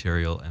own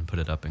material and put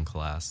it up in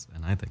class.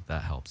 And I think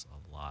that helps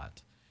a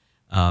lot.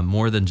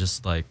 More than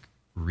just like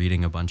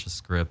reading a bunch of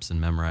scripts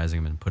and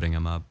memorizing them and putting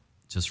them up.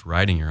 Just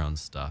writing your own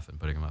stuff and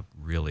putting them up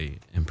really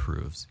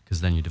improves,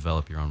 because then you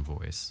develop your own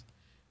voice.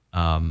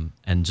 And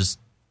just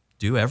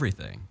do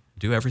everything.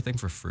 Do everything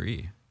for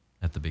free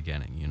at the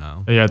beginning, you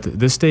know? Yeah, at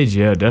this stage,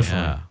 yeah,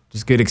 definitely. Yeah.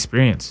 Just get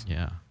experience.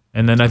 Yeah.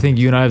 And then I think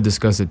you and I have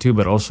discussed it too,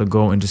 but also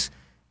go and just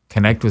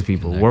connect with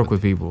people, work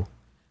with people.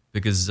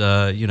 Because,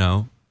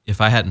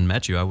 if I hadn't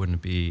met you, I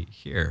wouldn't be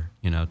here,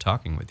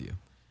 talking with you.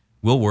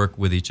 We'll work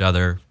with each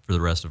other for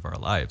the rest of our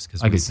lives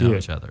because we know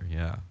each other.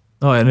 Yeah.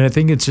 No, and I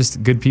think it's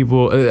just good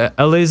people.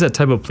 LA is that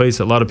type of place.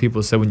 A lot of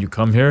people say when you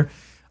come here,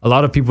 a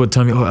lot of people would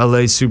tell me, oh, LA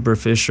is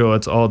superficial.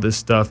 It's all this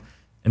stuff.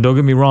 And don't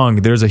get me wrong,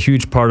 there's a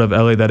huge part of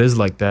LA that is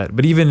like that.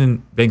 But even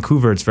in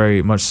Vancouver, it's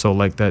very much so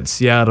like that.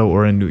 Seattle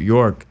or in New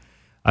York,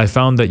 I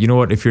found that, you know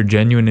what, if you're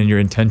genuine and your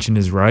intention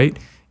is right,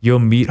 you'll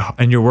meet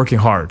and you're working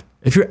hard.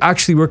 If you're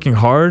actually working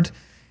hard,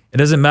 it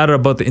doesn't matter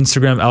about the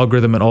Instagram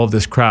algorithm and all of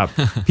this crap.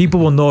 People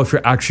will know if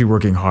you're actually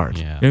working hard.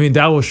 Yeah. You know what I mean?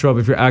 That will show up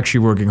if you're actually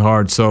working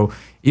hard. So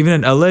even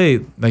in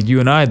LA, like you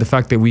and I, the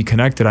fact that we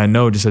connected, I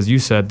know, just as you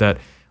said, that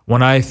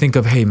when I think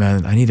of, hey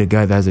man, I need a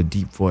guy that has a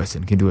deep voice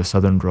and can do a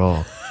southern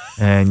drawl.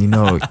 And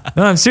no,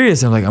 I'm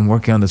serious. I'm like, I'm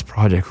working on this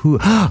project.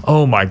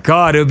 Oh my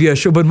God, it would be a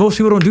show. But most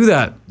people don't do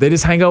that. They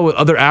just hang out with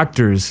other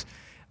actors.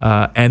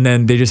 And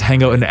then they just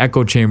hang out in the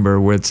echo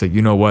chamber where it's like,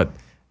 you know what?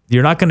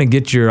 You're not going to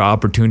get your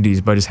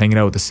opportunities by just hanging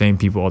out with the same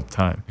people all the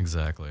time.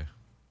 Exactly.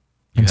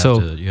 You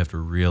have to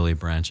really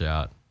branch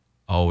out,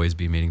 always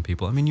be meeting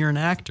people. I mean, you're an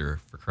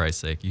actor, for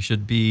Christ's sake. You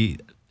should be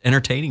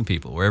entertaining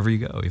people wherever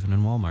you go, even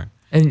in Walmart.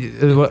 And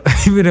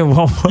even in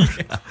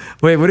Walmart? Yeah.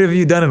 Wait, what have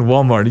you done in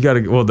Walmart? You got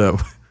to hold up.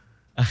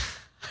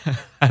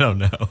 I don't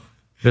know.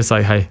 Just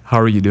like, hey,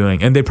 how are you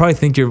doing? And they probably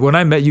think when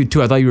I met you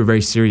too, I thought you were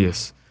very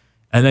serious.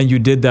 And then you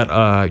did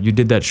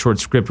that short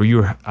script where you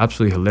were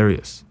absolutely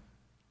hilarious.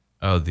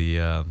 Oh,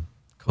 the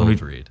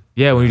cold read.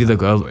 Yeah, when you did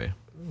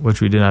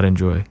which we did not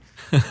enjoy.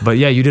 But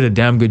yeah, you did a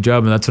damn good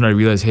job, and that's when I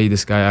realized, hey,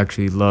 this guy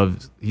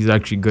he's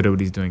actually good at what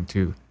he's doing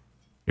too.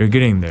 You're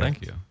getting there.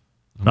 Thank you.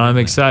 No, I'm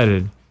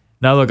excited.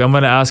 Now, look, I'm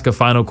going to ask a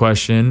final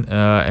question,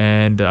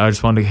 and I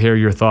just want to hear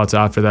your thoughts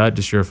after that,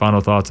 just your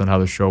final thoughts on how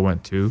the show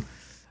went too.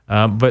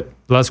 But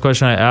the last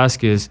question I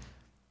ask is,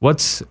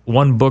 what's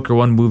one book or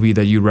one movie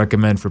that you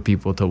recommend for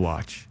people to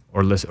watch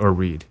or listen or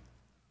read?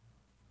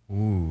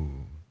 Ooh,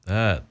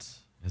 that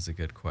is a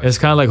good question. It's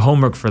kind of like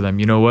homework for them.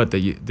 You know what?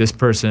 This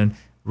person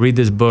read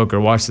this book or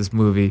watch this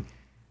movie,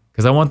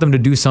 because I want them to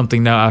do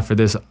something now after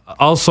this.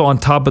 Also, on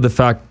top of the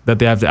fact that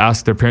they have to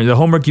ask their parents, the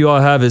homework you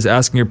all have is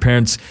asking your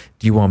parents,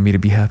 do you want me to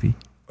be happy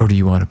or do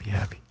you want to be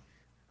happy?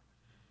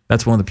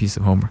 That's one of the pieces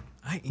of homework.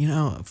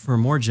 For a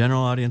more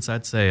general audience,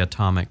 I'd say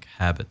Atomic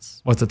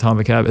Habits. What's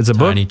Atomic Habits? It's a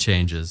book? Tiny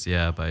Changes,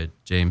 yeah, by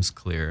James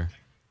Clear.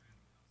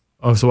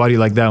 Oh, so why do you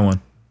like that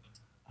one?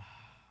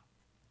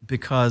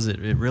 Because it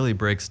really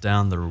breaks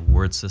down the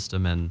reward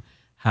system and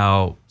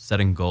how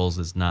setting goals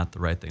is not the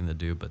right thing to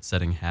do, but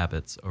setting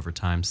habits over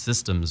time.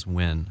 Systems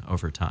win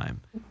over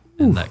time.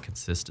 And that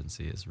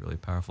consistency is really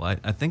powerful.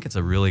 I think it's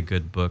a really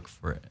good book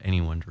for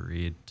anyone to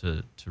read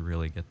to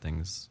really get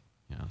things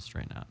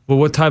straightened out. Well,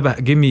 what type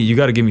of, you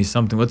got to give me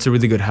something. What's a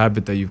really good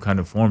habit that you've kind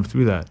of formed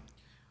through that?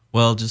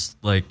 Well, just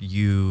like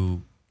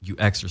you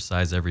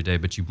exercise every day,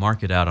 but you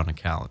mark it out on a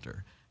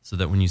calendar so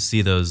that when you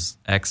see those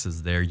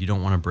X's there, you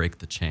don't want to break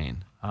the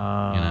chain.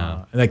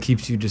 And that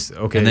keeps you just,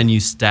 okay. And then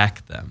you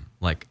stack them,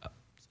 like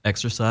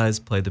exercise,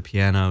 play the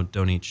piano,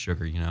 don't eat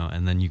sugar,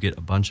 and then you get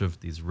a bunch of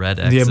these red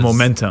X's. You have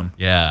momentum.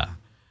 Yeah.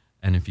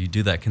 And if you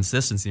do that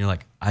consistency, you're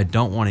like, I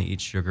don't want to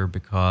eat sugar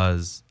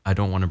because I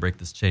don't want to break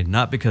this chain.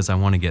 Not because I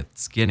want to get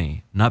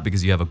skinny, not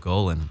because you have a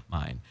goal in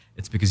mind.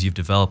 It's because you've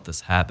developed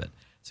this habit.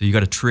 So you got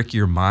to trick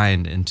your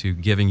mind into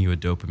giving you a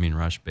dopamine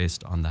rush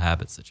based on the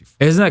habits that you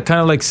form. Isn't that kind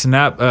of like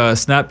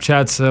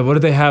Snapchat's, what do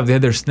they have? They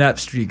had their snap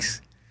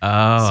streaks.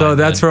 Oh, so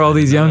that's where all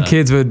these young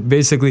kids would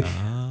basically,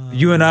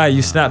 you and I,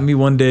 you snap me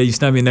one day, you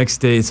snap me the next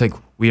day. It's like,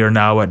 we are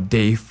now at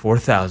day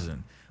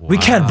 4,000. Wow. We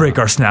can't break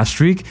our snap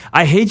streak.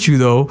 I hate you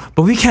though,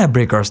 but we can't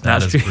break our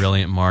snap streak. That is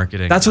brilliant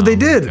marketing. That's what they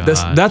did.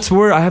 That's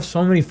where I have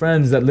so many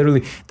friends that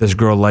literally, this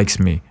girl likes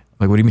me.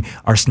 Like, what do you mean?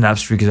 Our snap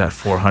streak is at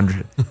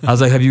 400. I was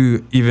like, have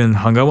you even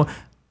hung out?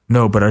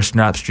 No, but our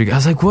snap streak. I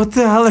was like, what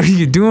the hell are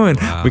you doing?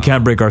 Wow. We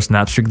can't break our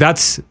snap streak.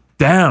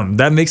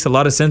 That makes a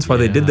lot of sense why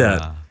they did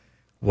that.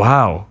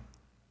 Wow.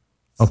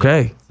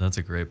 Okay. That's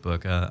a great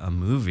book. A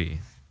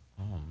movie.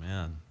 Oh,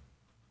 man.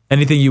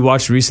 Anything you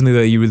watched recently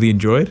that you really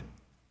enjoyed?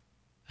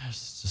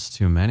 There's just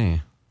too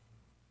many.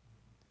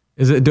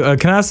 Can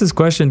I ask this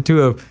question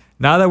too? Of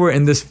now that we're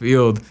in this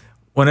field,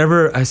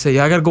 whenever I say,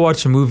 I got to go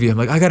watch a movie, I'm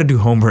like, I got to do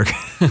homework.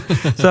 So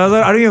I was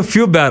like, I don't even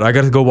feel bad. I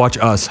got to go watch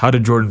Us. How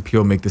did Jordan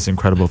Peele make this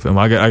incredible film?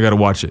 I got to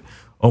watch it.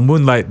 Oh,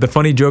 Moonlight. The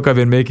funny joke I've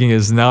been making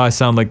is now I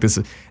sound like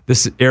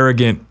this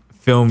arrogant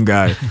film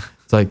guy.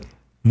 It's like,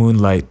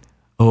 Moonlight.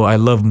 Oh, I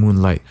love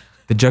Moonlight.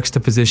 The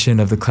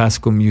juxtaposition of the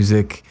classical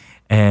music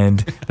and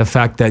the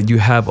fact that you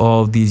have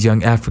all these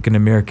young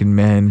African-American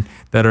men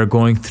that are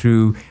going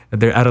through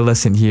their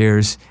adolescent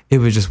years. It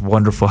was just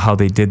wonderful how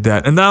they did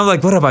that. And now I'm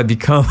like, what have I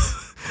become?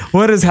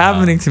 What is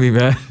happening to me,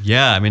 man?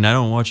 Yeah, I mean, I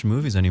don't watch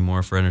movies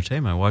anymore for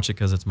entertainment. I watch it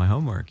because it's my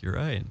homework. You're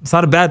right. It's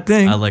not a bad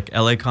thing. I like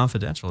L.A.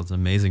 Confidential. It's an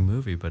amazing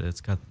movie, but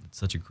it's got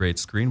such a great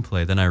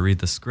screenplay. Then I read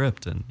the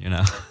script and,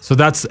 So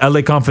that's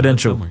L.A.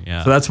 Confidential.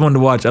 Yeah. So that's one to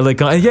watch.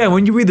 Yeah,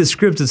 when you read the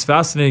script, it's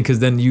fascinating because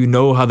then you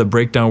know how the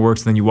breakdown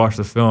works and then you watch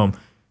the film.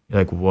 You're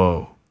like,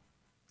 whoa,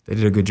 they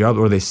did a good job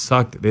or they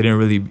sucked. They didn't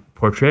really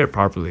portray it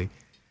properly.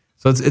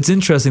 So it's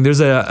interesting. There's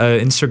a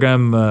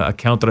Instagram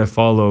account that I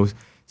follow,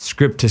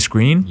 Script to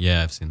Screen.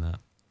 Yeah, I've seen that.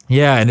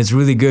 Yeah, and it's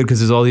really good because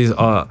there's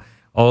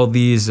all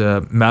these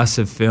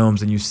massive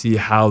films, and you see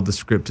how the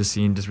script to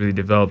scene just really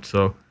developed.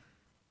 So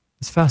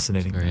it's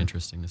fascinating. It's very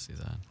interesting to see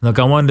that. Look,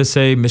 I wanted to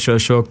say, Mr.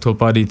 Ash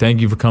Tholpady, thank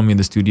you for coming in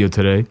the studio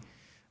today.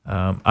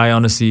 I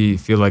honestly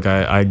feel like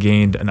I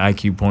gained an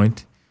IQ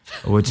point,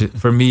 which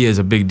for me is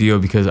a big deal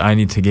because I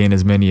need to gain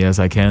as many as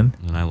I can.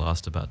 And I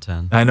lost about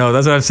 10. I know,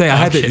 that's what I'm saying. I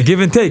had to give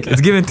and take. It's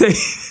give and take.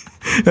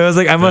 I was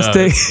like, I must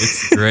take.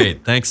 It's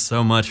great. Thanks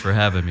so much for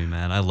having me,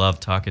 man. I love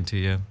talking to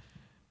you.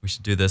 We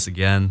should do this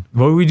again.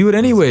 Well, we do it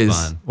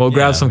anyways. We'll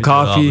grab some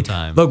coffee.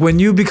 Look, when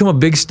you become a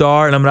big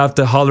star and I'm going to have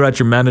to holler at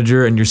your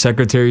manager and your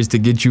secretaries to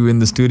get you in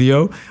the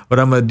studio, what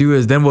I'm going to do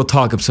is then we'll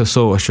talk. So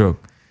Ashok.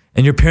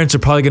 And your parents are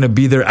probably going to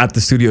be there at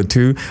the studio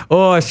too.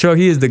 Oh, Ashok,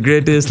 he is the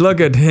greatest. Look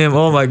at him.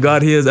 Oh my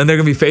God, he is. And they're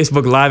going to be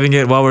Facebook living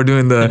it while we're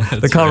doing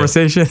the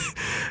conversation.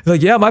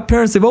 Like, yeah, my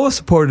parents, they've always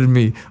supported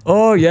me.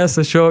 Oh, yes,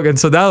 Ashok. And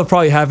so that'll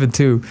probably happen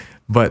too.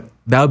 But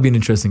that would be an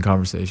interesting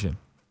conversation.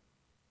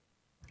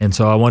 And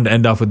so I wanted to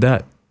end off with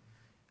that.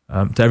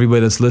 To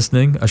everybody that's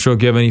listening, Ashok,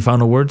 do you have any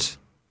final words?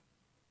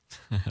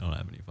 I don't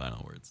have any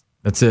final words.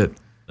 That's it.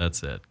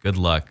 That's it. Good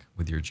luck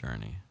with your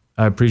journey.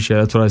 I appreciate it.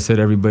 That's what I say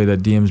to everybody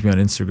that DMs me on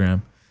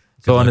Instagram.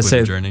 So I want to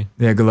say, journey.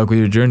 Yeah, good luck with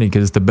your journey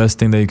because it's the best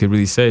thing that you could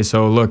really say.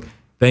 So look,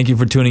 thank you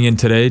for tuning in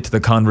today to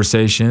the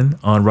Khanversation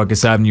on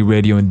Ruckus Avenue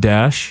Radio and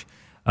Dash.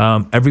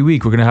 Every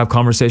week, we're going to have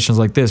conversations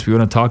like this. We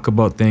want to talk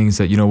about things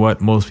that,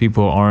 most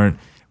people aren't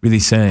really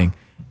saying.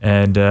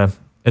 And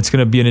it's going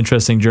to be an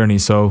interesting journey.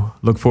 So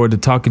look forward to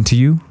talking to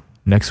you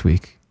next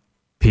week.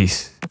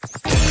 Peace.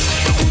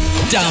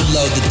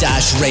 Download the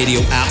Dash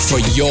Radio app for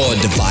your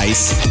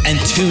device and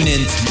tune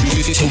in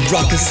to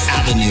Ruckus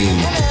Avenue,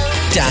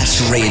 Dash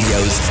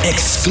Radio's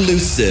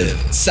exclusive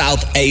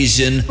South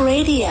Asian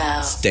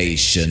Radio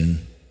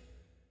station.